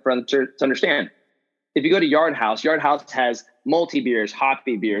easier for them to understand? If you go to Yard House has multi beers,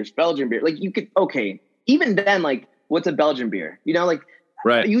 hoppy beers, Belgian beer. Like you could, even then, like what's a Belgian beer? You know, like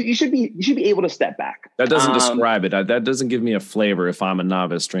you should be able to step back. That doesn't describe it. That doesn't give me a flavor if I'm a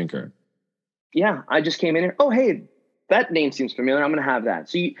novice drinker. Yeah, I just came in here. Oh, hey, that name seems familiar. I'm going to have that.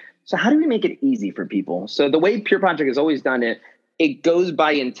 So how do we make it easy for people? So the way Pure Project has always done it, it goes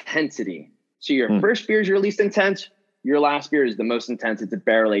by intensity. So your first beer is your least intense. Your last beer is the most intense. It's a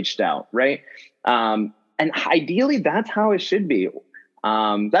barrel-aged stout, right? And ideally, that's how it should be.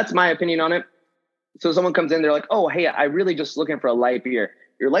 That's my opinion on it. So someone comes in, they're like, oh, hey, I really just looking for a light beer.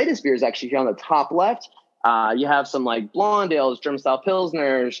 Your lightest beer is actually here on the top left. You have some like blonde ales, German-style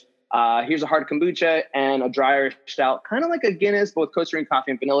Pilsners. Here's a hard kombucha and a drier stout, kind of like a Guinness, but with Costa Rican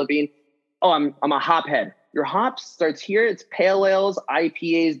coffee and vanilla bean. Oh, I'm a hop head. Your hops starts here. It's pale ales,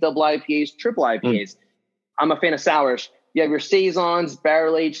 IPAs, double IPAs, triple IPAs. I'm a fan of sours. You have your saisons,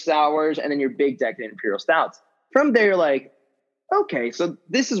 barrel-aged sours, and then your big decadent imperial stouts. From there, you're like, okay, so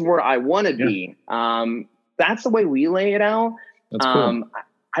this is where I want to be. That's the way we lay it out. That's cool.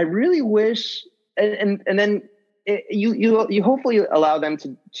 I really wish, and then you hopefully allow them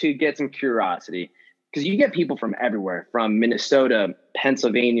to get some curiosity, because you get people from everywhere, from Minnesota,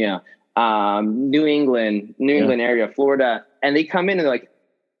 Pennsylvania, New England area, Florida, and they come in and they're like,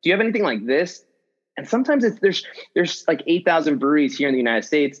 do you have anything like this? And sometimes there's like 8,000 breweries here in the United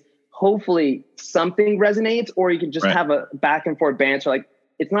States. Hopefully something resonates, or you can just have a back and forth banter. Like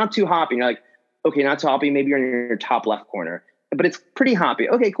it's not too hoppy. You're like, okay, not too hoppy. Maybe you're in your top left corner, but it's pretty hoppy.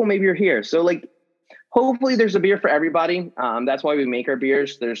 Okay, cool. Maybe you're here. So like, hopefully there's a beer for everybody. That's why we make our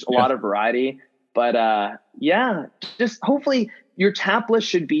beers. There's a lot of variety, but just hopefully your tap list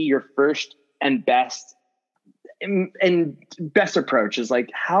should be your first and best and best approach is like,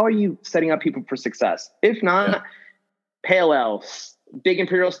 how are you setting up people for success? If not, pale ale, big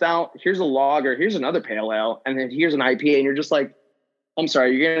imperial stout, here's a lager, here's another pale ale, and then here's an IPA, and you're just like, I'm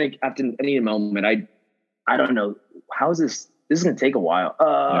sorry, you're gonna have to, I need a moment. I don't know, how is this is gonna take a while.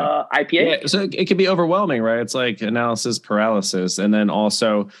 IPA. Yeah, so it can be overwhelming, right? It's like analysis paralysis. And then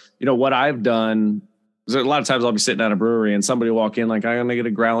also, what I've done is a lot of times I'll be sitting at a brewery and somebody will walk in like, I'm gonna get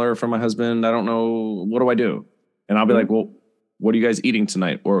a growler for my husband. I don't know, what do I do? And I'll be like, well, what are you guys eating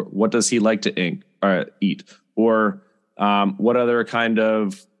tonight? Or what does he like to eat? Or what other kind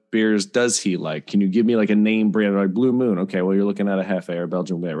of beers does he like? Can you give me like a name brand like Blue Moon? Okay, well, you're looking at a Hefe or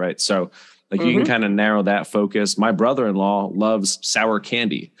Belgian Wit, right? So like you can kind of narrow that focus. My brother-in-law loves sour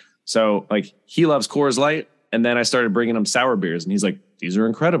candy. So like he loves Coors Light. And then I started bringing him sour beers and he's like, these are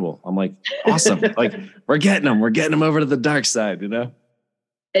incredible. I'm like, awesome. Like we're getting them over to the dark side, And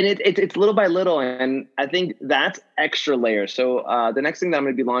it's little by little. And I think that's extra layer. So the next thing that I'm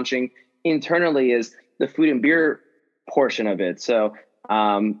going to be launching internally is the food and beer portion of it. So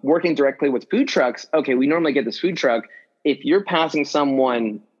working directly with food trucks. Okay, we normally get this food truck. If you're passing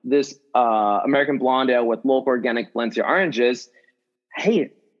someone this American Blonde Ale with local organic Valencia oranges,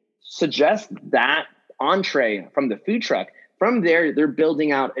 hey, suggest that entree from the food truck. From there, they're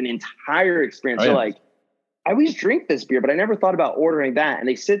building out an entire experience. They're like, I always drink this beer, but I never thought about ordering that. And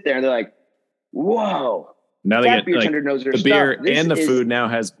they sit there and they're like, whoa, Now they that get beer like tender knows their the beer stuff. This and the is, food now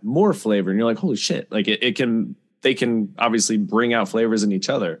has more flavor, and you're like, holy shit! Like they can obviously bring out flavors in each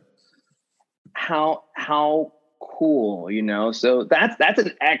other. How cool, you know? So that's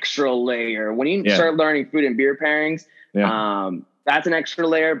an extra layer when you start learning food and beer pairings. That's an extra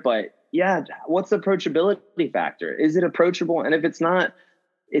layer, but yeah, what's the approachability factor? Is it approachable? And if it's not,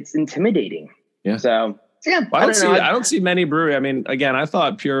 it's intimidating. Yeah. So yeah, well, I don't see many brewery. I mean, again, I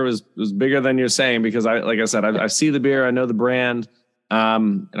thought Pure was bigger than you're saying, because like I said, I see the beer, I know the brand,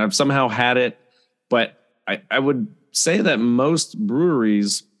 and I've somehow had it, but I would say that most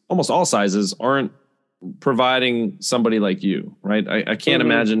breweries, almost all sizes, aren't providing somebody like you, right? I can't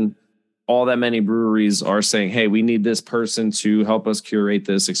imagine all that many breweries are saying, hey, we need this person to help us curate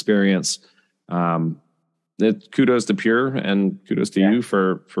this experience. Kudos to Pure, and kudos to you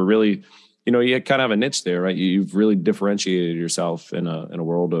for really, you know, you kind of have a niche there, right? You've really differentiated yourself in a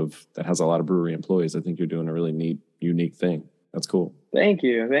world that has a lot of brewery employees. I think you're doing a really neat, unique thing. That's cool. Thank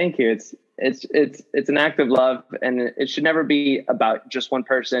you. It's an act of love, and it should never be about just one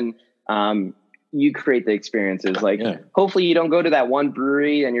person. You create the experiences. Like, hopefully you don't go to that one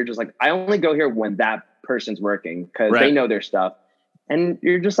brewery and you're just like, I only go here when that person's working because they know their stuff. And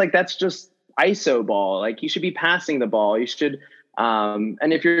you're just like, that's just ISO ball. Like, you should be passing the ball. You should,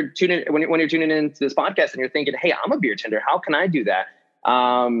 and if you're when you're tuning into this podcast and you're thinking, hey, I'm a beer tender, how can I do that?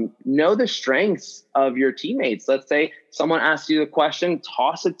 Know the strengths of your teammates. Let's say someone asks you a question,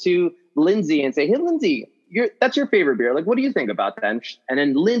 toss it to Lindsay and say, hey, Lindsay, that's your favorite beer. Like, what do you think about that? And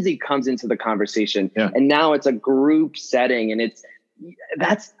then Lindsay comes into the conversation, and now it's a group setting, and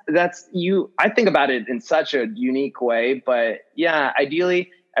that's you. I think about it in such a unique way, but yeah,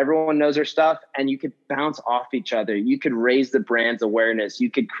 ideally everyone knows their stuff, and you could bounce off each other. You could raise the brand's awareness.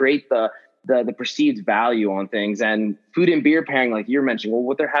 You could create the perceived value on things. And food and beer pairing, like you're mentioning, well,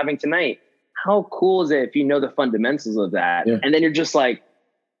 what they're having tonight, how cool is it if you know the fundamentals of that? And then you're just like,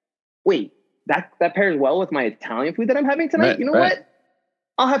 wait, that pairs well with my Italian food that I'm having tonight. You know what?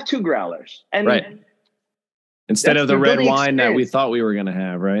 I'll have 2 growlers. And instead of the red wine that we thought we were going to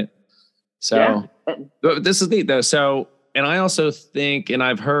have. Right. So this is neat though. So, and I also think, and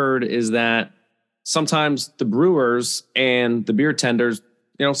I've heard, is that sometimes the brewers and the beer tenders,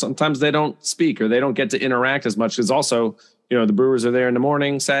 you know, sometimes they don't speak or they don't get to interact as much, because also, you know, the brewers are there in the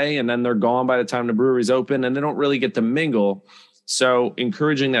morning, say, and then they're gone by the time the brewery's open, and they don't really get to mingle. So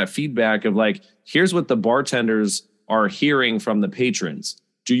encouraging that feedback of like, here's what the bartenders are hearing from the patrons.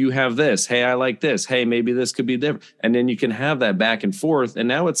 Do you have this? Hey, I like this. Hey, maybe this could be different. And then you can have that back and forth. And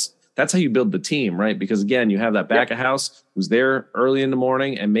now that's how you build the team, right? Because again, you have that back of house who's there early in the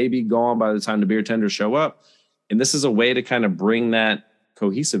morning and maybe gone by the time the beer tenders show up. And this is a way to kind of bring that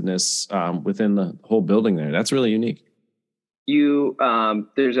cohesiveness within the whole building there. That's really unique.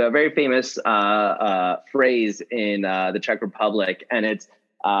 There's a very famous phrase in the Czech Republic, and it's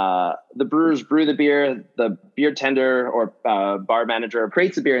the brewers brew the beer, the beer tender or bar manager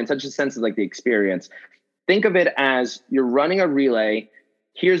creates the beer in such a sense of like the experience. Think of it as you're running a relay.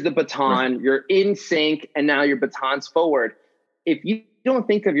 Here's the baton, you're in sync, and now your baton's forward. If you don't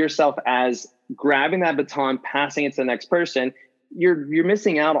think of yourself as grabbing that baton, passing it to the next person, you're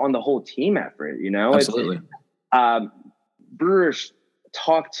missing out on the whole team effort, you know? Absolutely. Brewers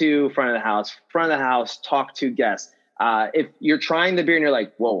talk to front of the house talk to guests. If you're trying the beer and you're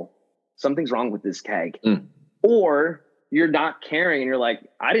like, whoa, something's wrong with this keg, or you're not caring and you're like,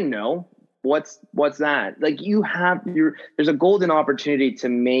 I didn't know, what's that? Like, there's a golden opportunity to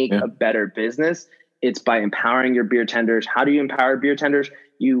make a better business. It's by empowering your beer tenders. How do you empower beer tenders?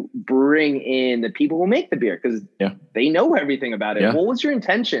 You bring in the people who make the beer, because they know everything about it. What was your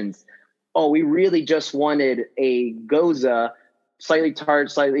intentions? Oh, we really just wanted a Goza, slightly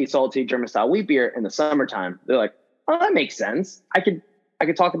tart, slightly salty German style wheat beer in the summertime. They're like, oh, that makes sense. I could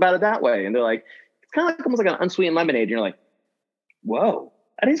talk about it that way. And they're like, it's kind of like almost like an unsweetened lemonade. And you're like, whoa,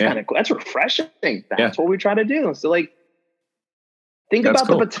 that is kind of cool. That's refreshing. That's what we try to do. So like, think about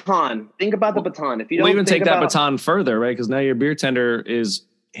the baton. Think about the baton. If you don't even take that baton further, right? Because now your beer tender is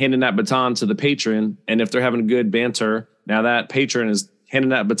handing that baton to the patron. And if they're having good banter, now that patron is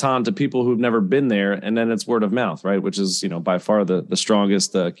handing that baton to people who've never been there, and then it's word of mouth, right? Which is, you know, by far the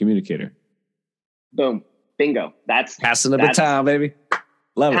strongest communicator. Boom, bingo. That's passing the baton, baby.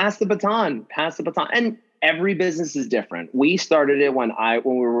 Love pass it. Pass the baton. And every business is different. We started it when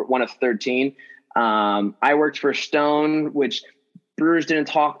we were one of 13. I worked for Stone, which brewers didn't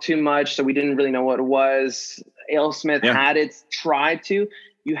talk too much, so we didn't really know what it was. AleSmith had it, tried to.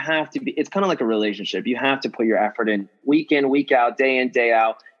 You have to be, it's kind of like a relationship. You have to put your effort in, week out, day in, day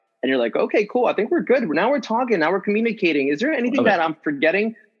out. And you're like, okay, cool. I think we're good. Now we're talking. Now we're communicating. Is there anything that I'm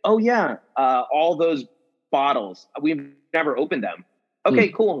forgetting? Oh yeah. All those bottles. We've never opened them. Okay,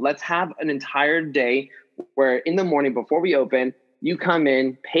 cool. Let's have an entire day where in the morning before we open, you come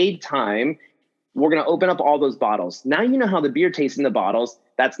in, paid time. We're going to open up all those bottles. Now you know how the beer tastes in the bottles.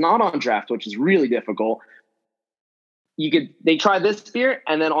 That's not on draft, which is really difficult. They try this beer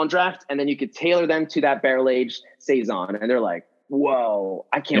and then on draft, and then you could tailor them to that barrel-aged Saison. And they're like, whoa,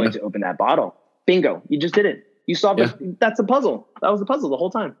 I can't wait to open that bottle. Bingo. You just did it. You solved it. That's a puzzle. That was the puzzle the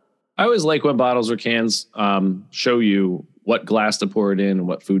whole time. I always like when bottles or cans show you what glass to pour it in and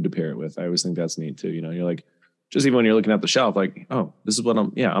what food to pair it with. I always think that's neat too. You know, you're like, just even when you're looking at the shelf, like, oh, this is what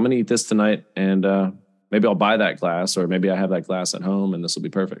I'm going to eat this tonight. And maybe I'll buy that glass, or maybe I have that glass at home and this will be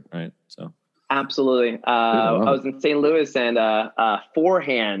perfect. Right. So. Absolutely. I was in St. Louis, and Four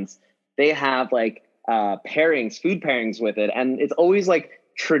Hands, they have like food pairings with it. And it's always like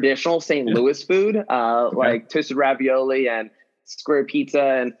traditional St. Louis food, like toasted ravioli and square pizza.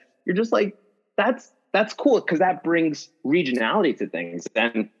 And you're just like, that's cool, because that brings regionality to things.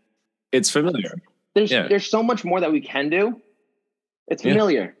 And it's familiar. There's so much more that we can do. It's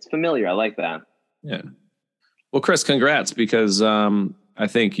familiar. It's familiar. I like that. Yeah. Well, Chris, congrats, because I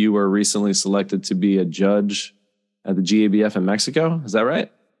think you were recently selected to be a judge at the GABF in Mexico. Is that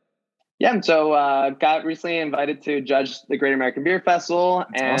right? Yeah. So got recently invited to judge the Great American Beer Festival.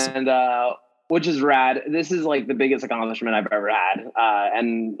 That's awesome. Which is rad. This is like the biggest accomplishment I've ever had.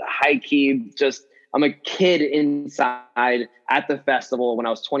 And high key, I'm a kid inside at the festival when I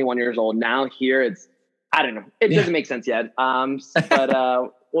was 21 years old. Now here I don't know. It doesn't make sense yet.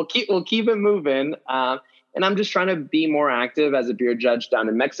 But we'll keep it moving. And I'm just trying to be more active as a beer judge down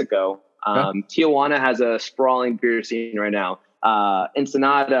in Mexico. Tijuana has a sprawling beer scene right now.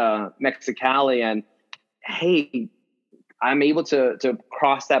 Ensenada, Mexicali, and hey, I'm able to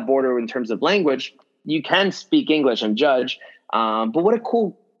cross that border in terms of language. You can speak English and judge, but what a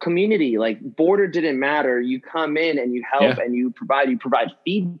cool community! Like, border didn't matter. You come in and you help and you provide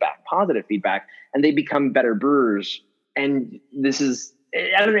feedback, positive feedback, and they become better brewers. And this is,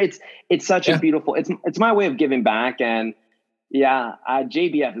 I don't know, it's such a beautiful. It's my way of giving back, and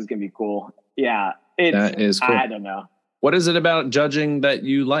JBF is gonna be cool. Yeah, that is cool. I don't know. What is it about judging that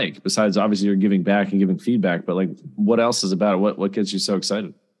you like, besides obviously you're giving back and giving feedback, but like, what else is about it? What gets you so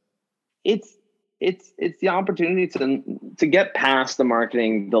excited? It's the opportunity to get past the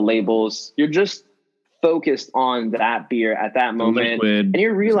marketing, the labels. You're just focused on that beer at that moment. And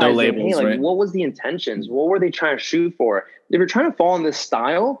you're realizing, labels, hey, like, what was the intentions? What were they trying to shoot for? If you're trying to fall in this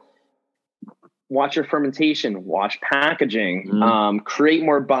style, watch your fermentation, watch packaging, create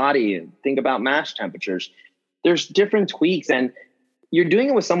more body, think about mash temperatures. There's different tweaks, and you're doing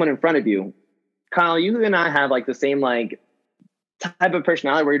it with someone in front of you. Kyle, you and I have like the same like type of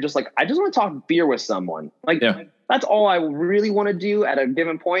personality where you're just like, I just want to talk beer with someone. Like, that's all I really want to do at a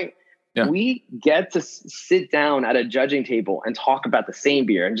given point. Yeah. We get to sit down at a judging table and talk about the same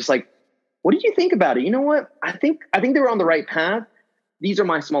beer and just like, what did you think about it? You know what? I think they were on the right path. These are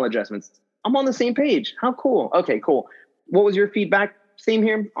my small adjustments. I'm on the same page. How cool. Okay, cool. What was your feedback? Same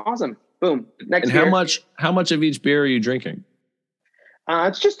here. Awesome. Boom. Next. And how much of each beer are you drinking?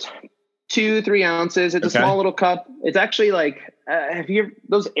 It's just 2-3 ounces. It's a small little cup. It's actually like, have you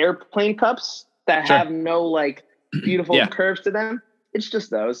those airplane cups that have no like beautiful curves to them? It's just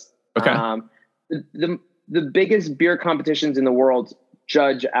those. Okay. The biggest beer competitions in the world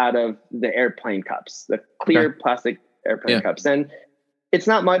judge out of the airplane cups, the clear plastic airplane cups. And it's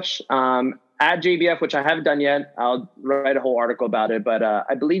not much. At JBF, which I haven't done yet, I'll write a whole article about it. But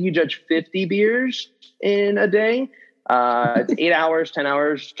I believe you judge 50 beers in a day. It's 8 hours, 10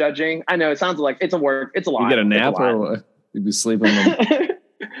 hours judging. I know it sounds like it's a work. It's a lot. You get a nap or what? You'd be sleeping.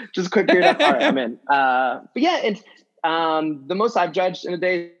 Just a quick beer nap. All right, I'm in. But yeah, it's the most I've judged in a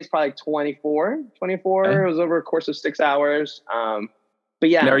day is probably like 24. It was over a course of 6 hours. But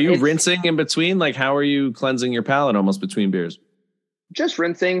yeah. Now, are you rinsing in between? Like, how are you cleansing your palate almost between beers? Just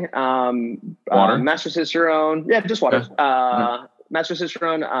rinsing. Water? Master Cicerone. Yeah, just water. Master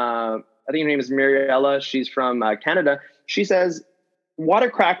Cicerone, I think her name is Mariella. She's from Canada. She says water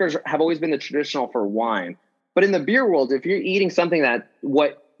crackers have always been the traditional for wine. But in the beer world, if you're eating something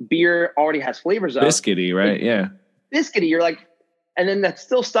what beer already has flavors of. Biscuity, right? Like, yeah. Biscuity, you're like, and then that's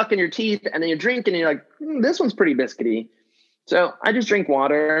still stuck in your teeth. And then you're drinking and you're like, this one's pretty biscuity. So I just drink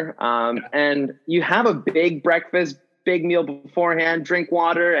water. And you have a big breakfast, big meal beforehand, drink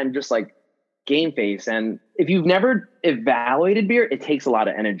water, and just like game face. And if you've never evaluated beer, it takes a lot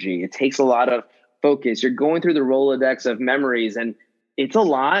of energy. It takes a lot of focus. You're going through the Rolodex of memories, and it's a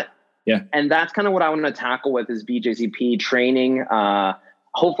lot. Yeah. And that's kind of what I want to tackle with is BJCP training.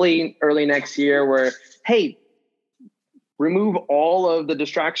 Hopefully early next year where, hey, remove all of the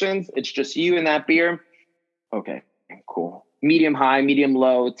distractions. It's just you and that beer. Okay, cool. Medium high, medium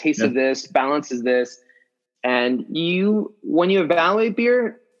low, taste of this, balance is this. And when you evaluate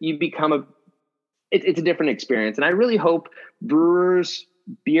beer, you become it's a different experience. And I really hope brewers,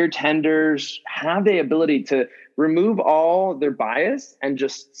 beer tenders have the ability to remove all their bias and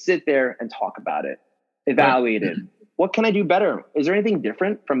just sit there and talk about it, evaluate it. What can I do better? Is there anything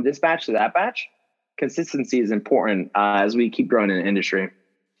different from this batch to that batch? Consistency is important as we keep growing in the industry.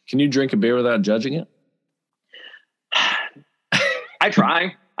 Can you drink a beer without judging it? I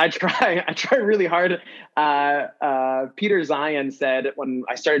try really hard. Peter Zion said when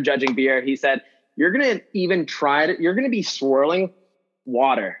I started judging beer, he said, you're going to even try it. You're going to be swirling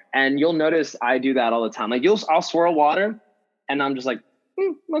water. And you'll notice I do that all the time. Like I'll swirl water and I'm just like,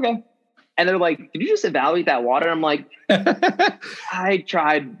 okay. And they're like, did you just evaluate that water? I'm like, I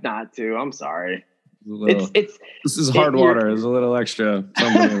tried not to. I'm sorry. This is hard water. There's a little extra.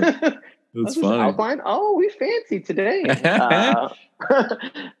 It's fine. Alkaline. Oh, we fancy today.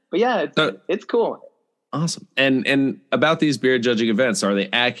 But yeah, it's cool. Awesome. And about these beer judging events, are they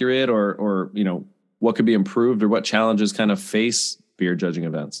accurate or what could be improved or what challenges kind of face beer judging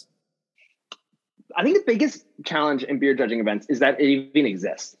events? I think the biggest challenge in beer judging events is that it even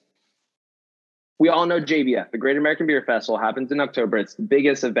exists. We all know JBF, the Great American Beer Festival, happens in October. It's the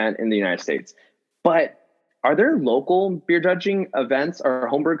biggest event in the United States. But are there local beer judging events or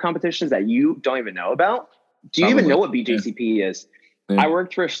homebrew competitions that you don't even know about? Do you even know what BJCP is? Yeah. I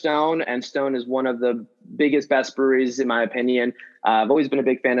worked for Stone, and Stone is one of the biggest, best breweries, in my opinion. I've always been a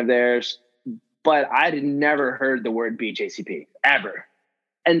big fan of theirs, but I'd never heard the word BJCP ever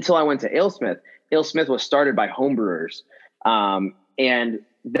until I went to AleSmith. AleSmith was started by homebrewers, and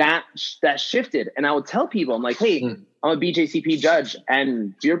that shifted. And I would tell people, I'm like, hey, I'm a BJCP judge,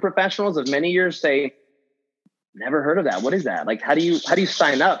 and beer professionals of many years say, never heard of that. What is that? Like, how do you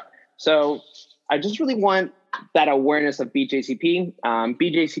sign up? So I just really want that awareness of BJCP.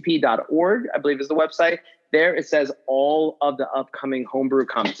 BJCP.org, I believe, is the website. There it says all of the upcoming homebrew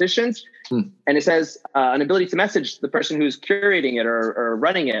competitions. And it says an ability to message the person who's curating it or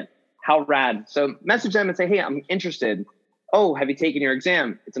running it. How rad. So message them and say, hey, I'm interested. Oh, have you taken your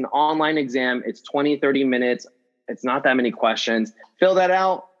exam? It's an online exam. It's 20, 30 minutes. It's not that many questions. Fill that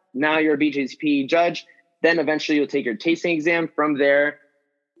out. Now you're a BJCP judge. Then eventually you'll take your tasting exam. From there,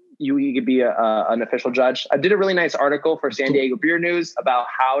 you could be an official judge. I did a really nice article for San Diego Beer News about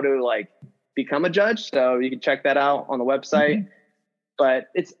how to become a judge. So you can check that out on the website. But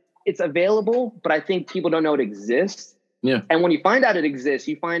it's available, but I think people don't know it exists. Yeah. And when you find out it exists,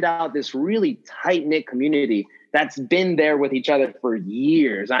 you find out this really tight-knit community that's been there with each other for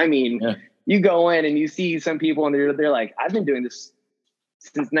years. I mean, you go in and you see some people and they're like, I've been doing this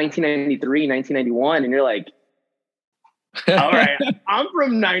since 1993, 1991. And you're like, all right, I'm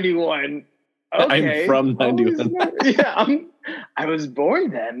from 91. Okay. I'm from 91. I was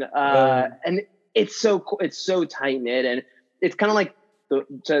born then. And it's so cool. It's so tight-knit. And it's kind of like,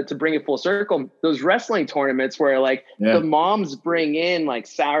 to bring it full circle, those wrestling tournaments where the moms bring in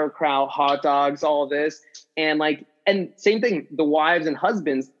sauerkraut, hot dogs, all this. And same thing, the wives and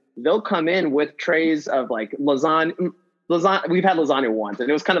husbands, they'll come in with trays of lasagna. We've had lasagna once and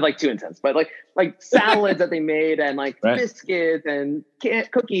it was kind of too intense, but salads that they made and biscuits and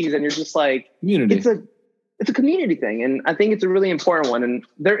cookies. And you're just community. It's a community thing. And I think it's a really important one. And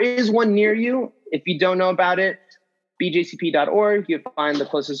there is one near you. If you don't know about it, BJCP.org, you can find the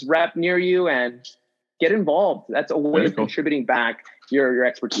closest rep near you and get involved. That's a way of contributing back your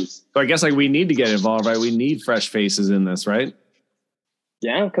expertise. So I guess we need to get involved, right? We need fresh faces in this, right?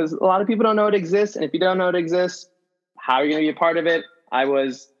 Yeah, because a lot of people don't know it exists. And if you don't know it exists, how are you going to be a part of it? I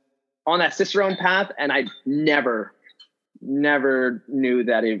was on that Cicerone path and I never knew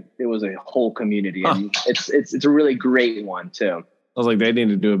that it was a whole community. And it's a really great one too. I was like, they need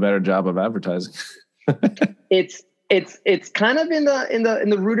to do a better job of advertising. It's kind of in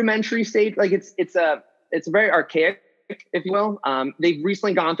the rudimentary stage. It's very archaic, if you will. They've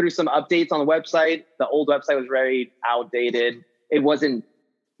recently gone through some updates on the website. The old website was very outdated. It wasn't,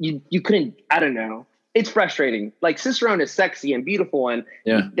 you couldn't, I don't know. It's frustrating. Cicerone is sexy and beautiful and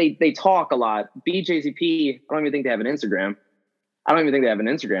they talk a lot. BJCP, I don't even think they have an Instagram.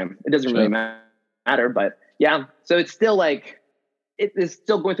 It doesn't really matter, but yeah. So it's still it is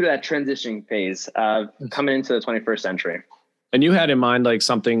still going through that transition phase of coming into the 21st century. And you had in mind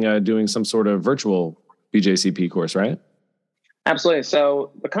something doing some sort of virtual BJCP course, right? Absolutely.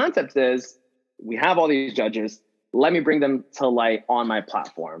 So the concept is we have all these judges. Let me bring them to light on my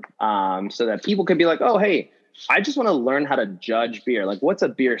platform so that people can be like, oh, hey, I just want to learn how to judge beer. What's a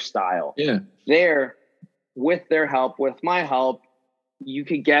beer style? Yeah. There, with their help, with my help, you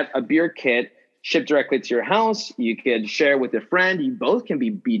could get a beer kit ship directly to your house. You could share with a friend. You both can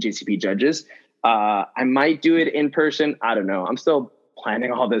be BJCP judges. I might do it in person. I don't know. I'm still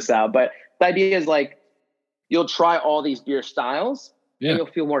planning all this out. But the idea is like, you'll try all these beer styles and you'll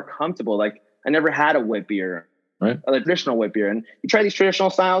feel more comfortable. Like, I never had a wit beer, right? A traditional wit beer. And you try these traditional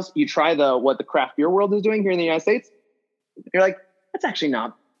styles. You try what the craft beer world is doing here in the United States. You're like, that's actually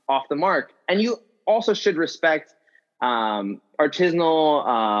not off the mark. And you also should respect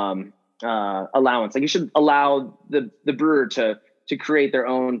artisanal allowance. Like, you should allow the brewer to create their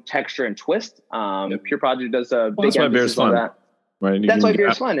own texture and twist. Pure Project does a big emphasis on that. Right. That's why beer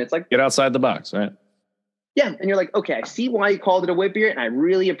is fun. It's like, get outside the box, right? Yeah. And you're like, okay, I see why you called it a wit beer, and I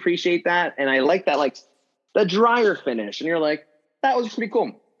really appreciate that. And I like that, like the drier finish. And you're like, that was pretty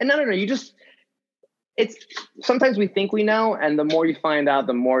cool. And no, it's sometimes we think we know. And the more you find out,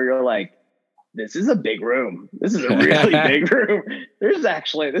 the more you're like, this is a big room. This is a really big room. This is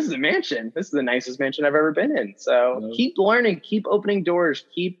a mansion. This is the nicest mansion I've ever been in. So keep learning, keep opening doors,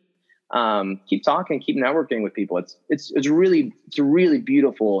 keep talking, keep networking with people. It's a really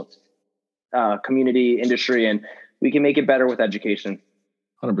beautiful community industry, and we can make it better with education.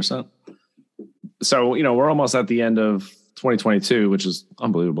 100%. So, we're almost at the end of 2022, which is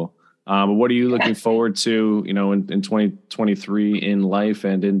unbelievable. But what are you looking forward to, in 2023 in life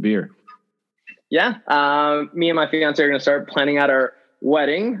and in beer? Yeah. Me and my fiance are going to start planning out our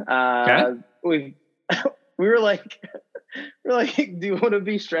wedding. We were like, do you want to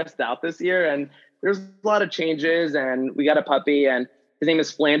be stressed out this year? And there's a lot of changes, and we got a puppy, and his name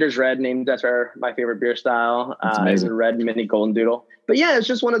is Flanders Red, named after my favorite beer style. It's a red mini golden doodle. But yeah, it's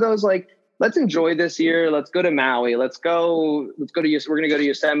just one of those, like, let's enjoy this year. Let's go to Maui. We're going to go to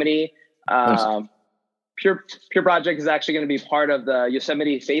Yosemite. Nice. Pure Project is actually going to be part of the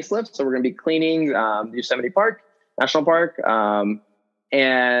Yosemite facelift. So we're going to be cleaning Yosemite Park, National Park. And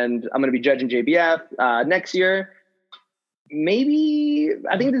I'm going to be judging JBF next year. Maybe,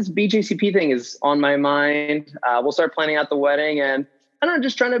 I think this BJCP thing is on my mind. We'll start planning out the wedding, and I don't know,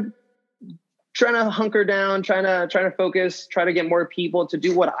 just trying to hunker down, trying to focus, try to get more people to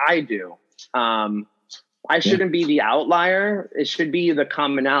do what I do. I shouldn't be the outlier. It should be the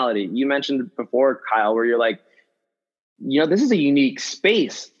commonality. You mentioned before, Kyle, where you're like, this is a unique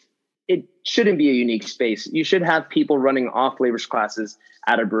space. It shouldn't be a unique space. You should have people running off flavors classes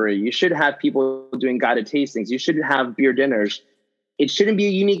at a brewery. You should have people doing guided tastings. You should have beer dinners. It shouldn't be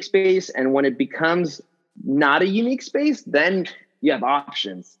a unique space. And when it becomes not a unique space, then you have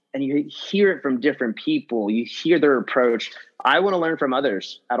options, and you hear it from different people. You hear their approach. I want to learn from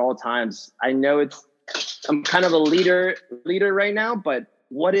others at all times. I know I'm kind of a leader right now, but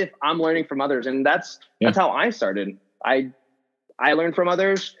what if I'm learning from others? And that's how I started. I learned from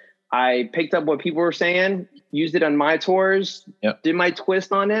others. I picked up what people were saying, used it on my tours, did my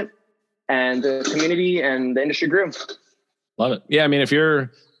twist on it, and the community and the industry grew. Love it. Yeah. I mean, if you're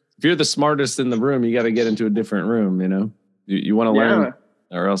the smartest in the room, you got to get into a different room, you want to learn,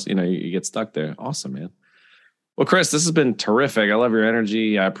 or else, you get stuck there. Awesome, man. Well, Chris, this has been terrific. I love your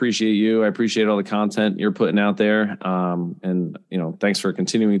energy. I appreciate you. I appreciate all the content you're putting out there. And thanks for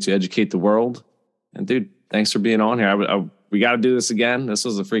continuing to educate the world. And dude, thanks for being on here. We got to do this again. This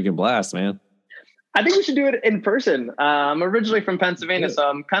was a freaking blast, man. I think we should do it in person. I'm originally from Pennsylvania, so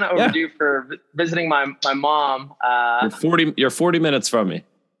I'm kind of overdue for visiting my mom. You're 40 minutes from me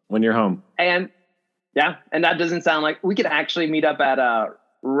when you're home. And that doesn't sound like we could actually meet up at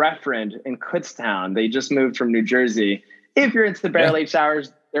Referend in Kutztown. They just moved from New Jersey. If you're into barrel aged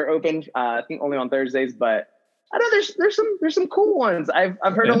sours, they're open. I think only on Thursdays, but I know there's some cool ones. I've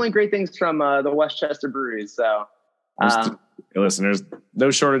heard only great things from the Westchester breweries. So listen, there's no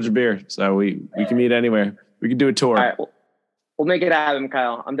shortage of beer, so we can meet anywhere. We can do a tour. All right, we'll make it happen,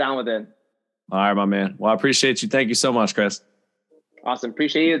 Kyle. I'm down with it. All right, my man. Well, I appreciate you. Thank you so much, Chris. Awesome.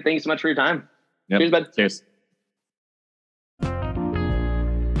 Appreciate you. Thank you so much for your time. Yep. Cheers, bud. Cheers.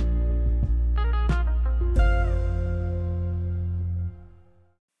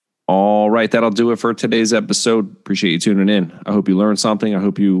 All right, that'll do it for today's episode. Appreciate you tuning in. I hope you learned something. I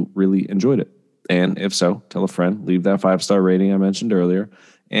hope you really enjoyed it. And if so, tell a friend, leave that 5-star rating I mentioned earlier,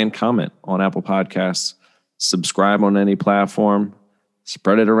 and comment on Apple Podcasts. Subscribe on any platform.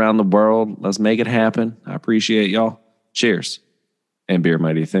 Spread it around the world. Let's make it happen. I appreciate y'all. Cheers, and beer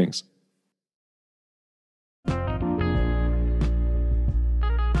mighty things.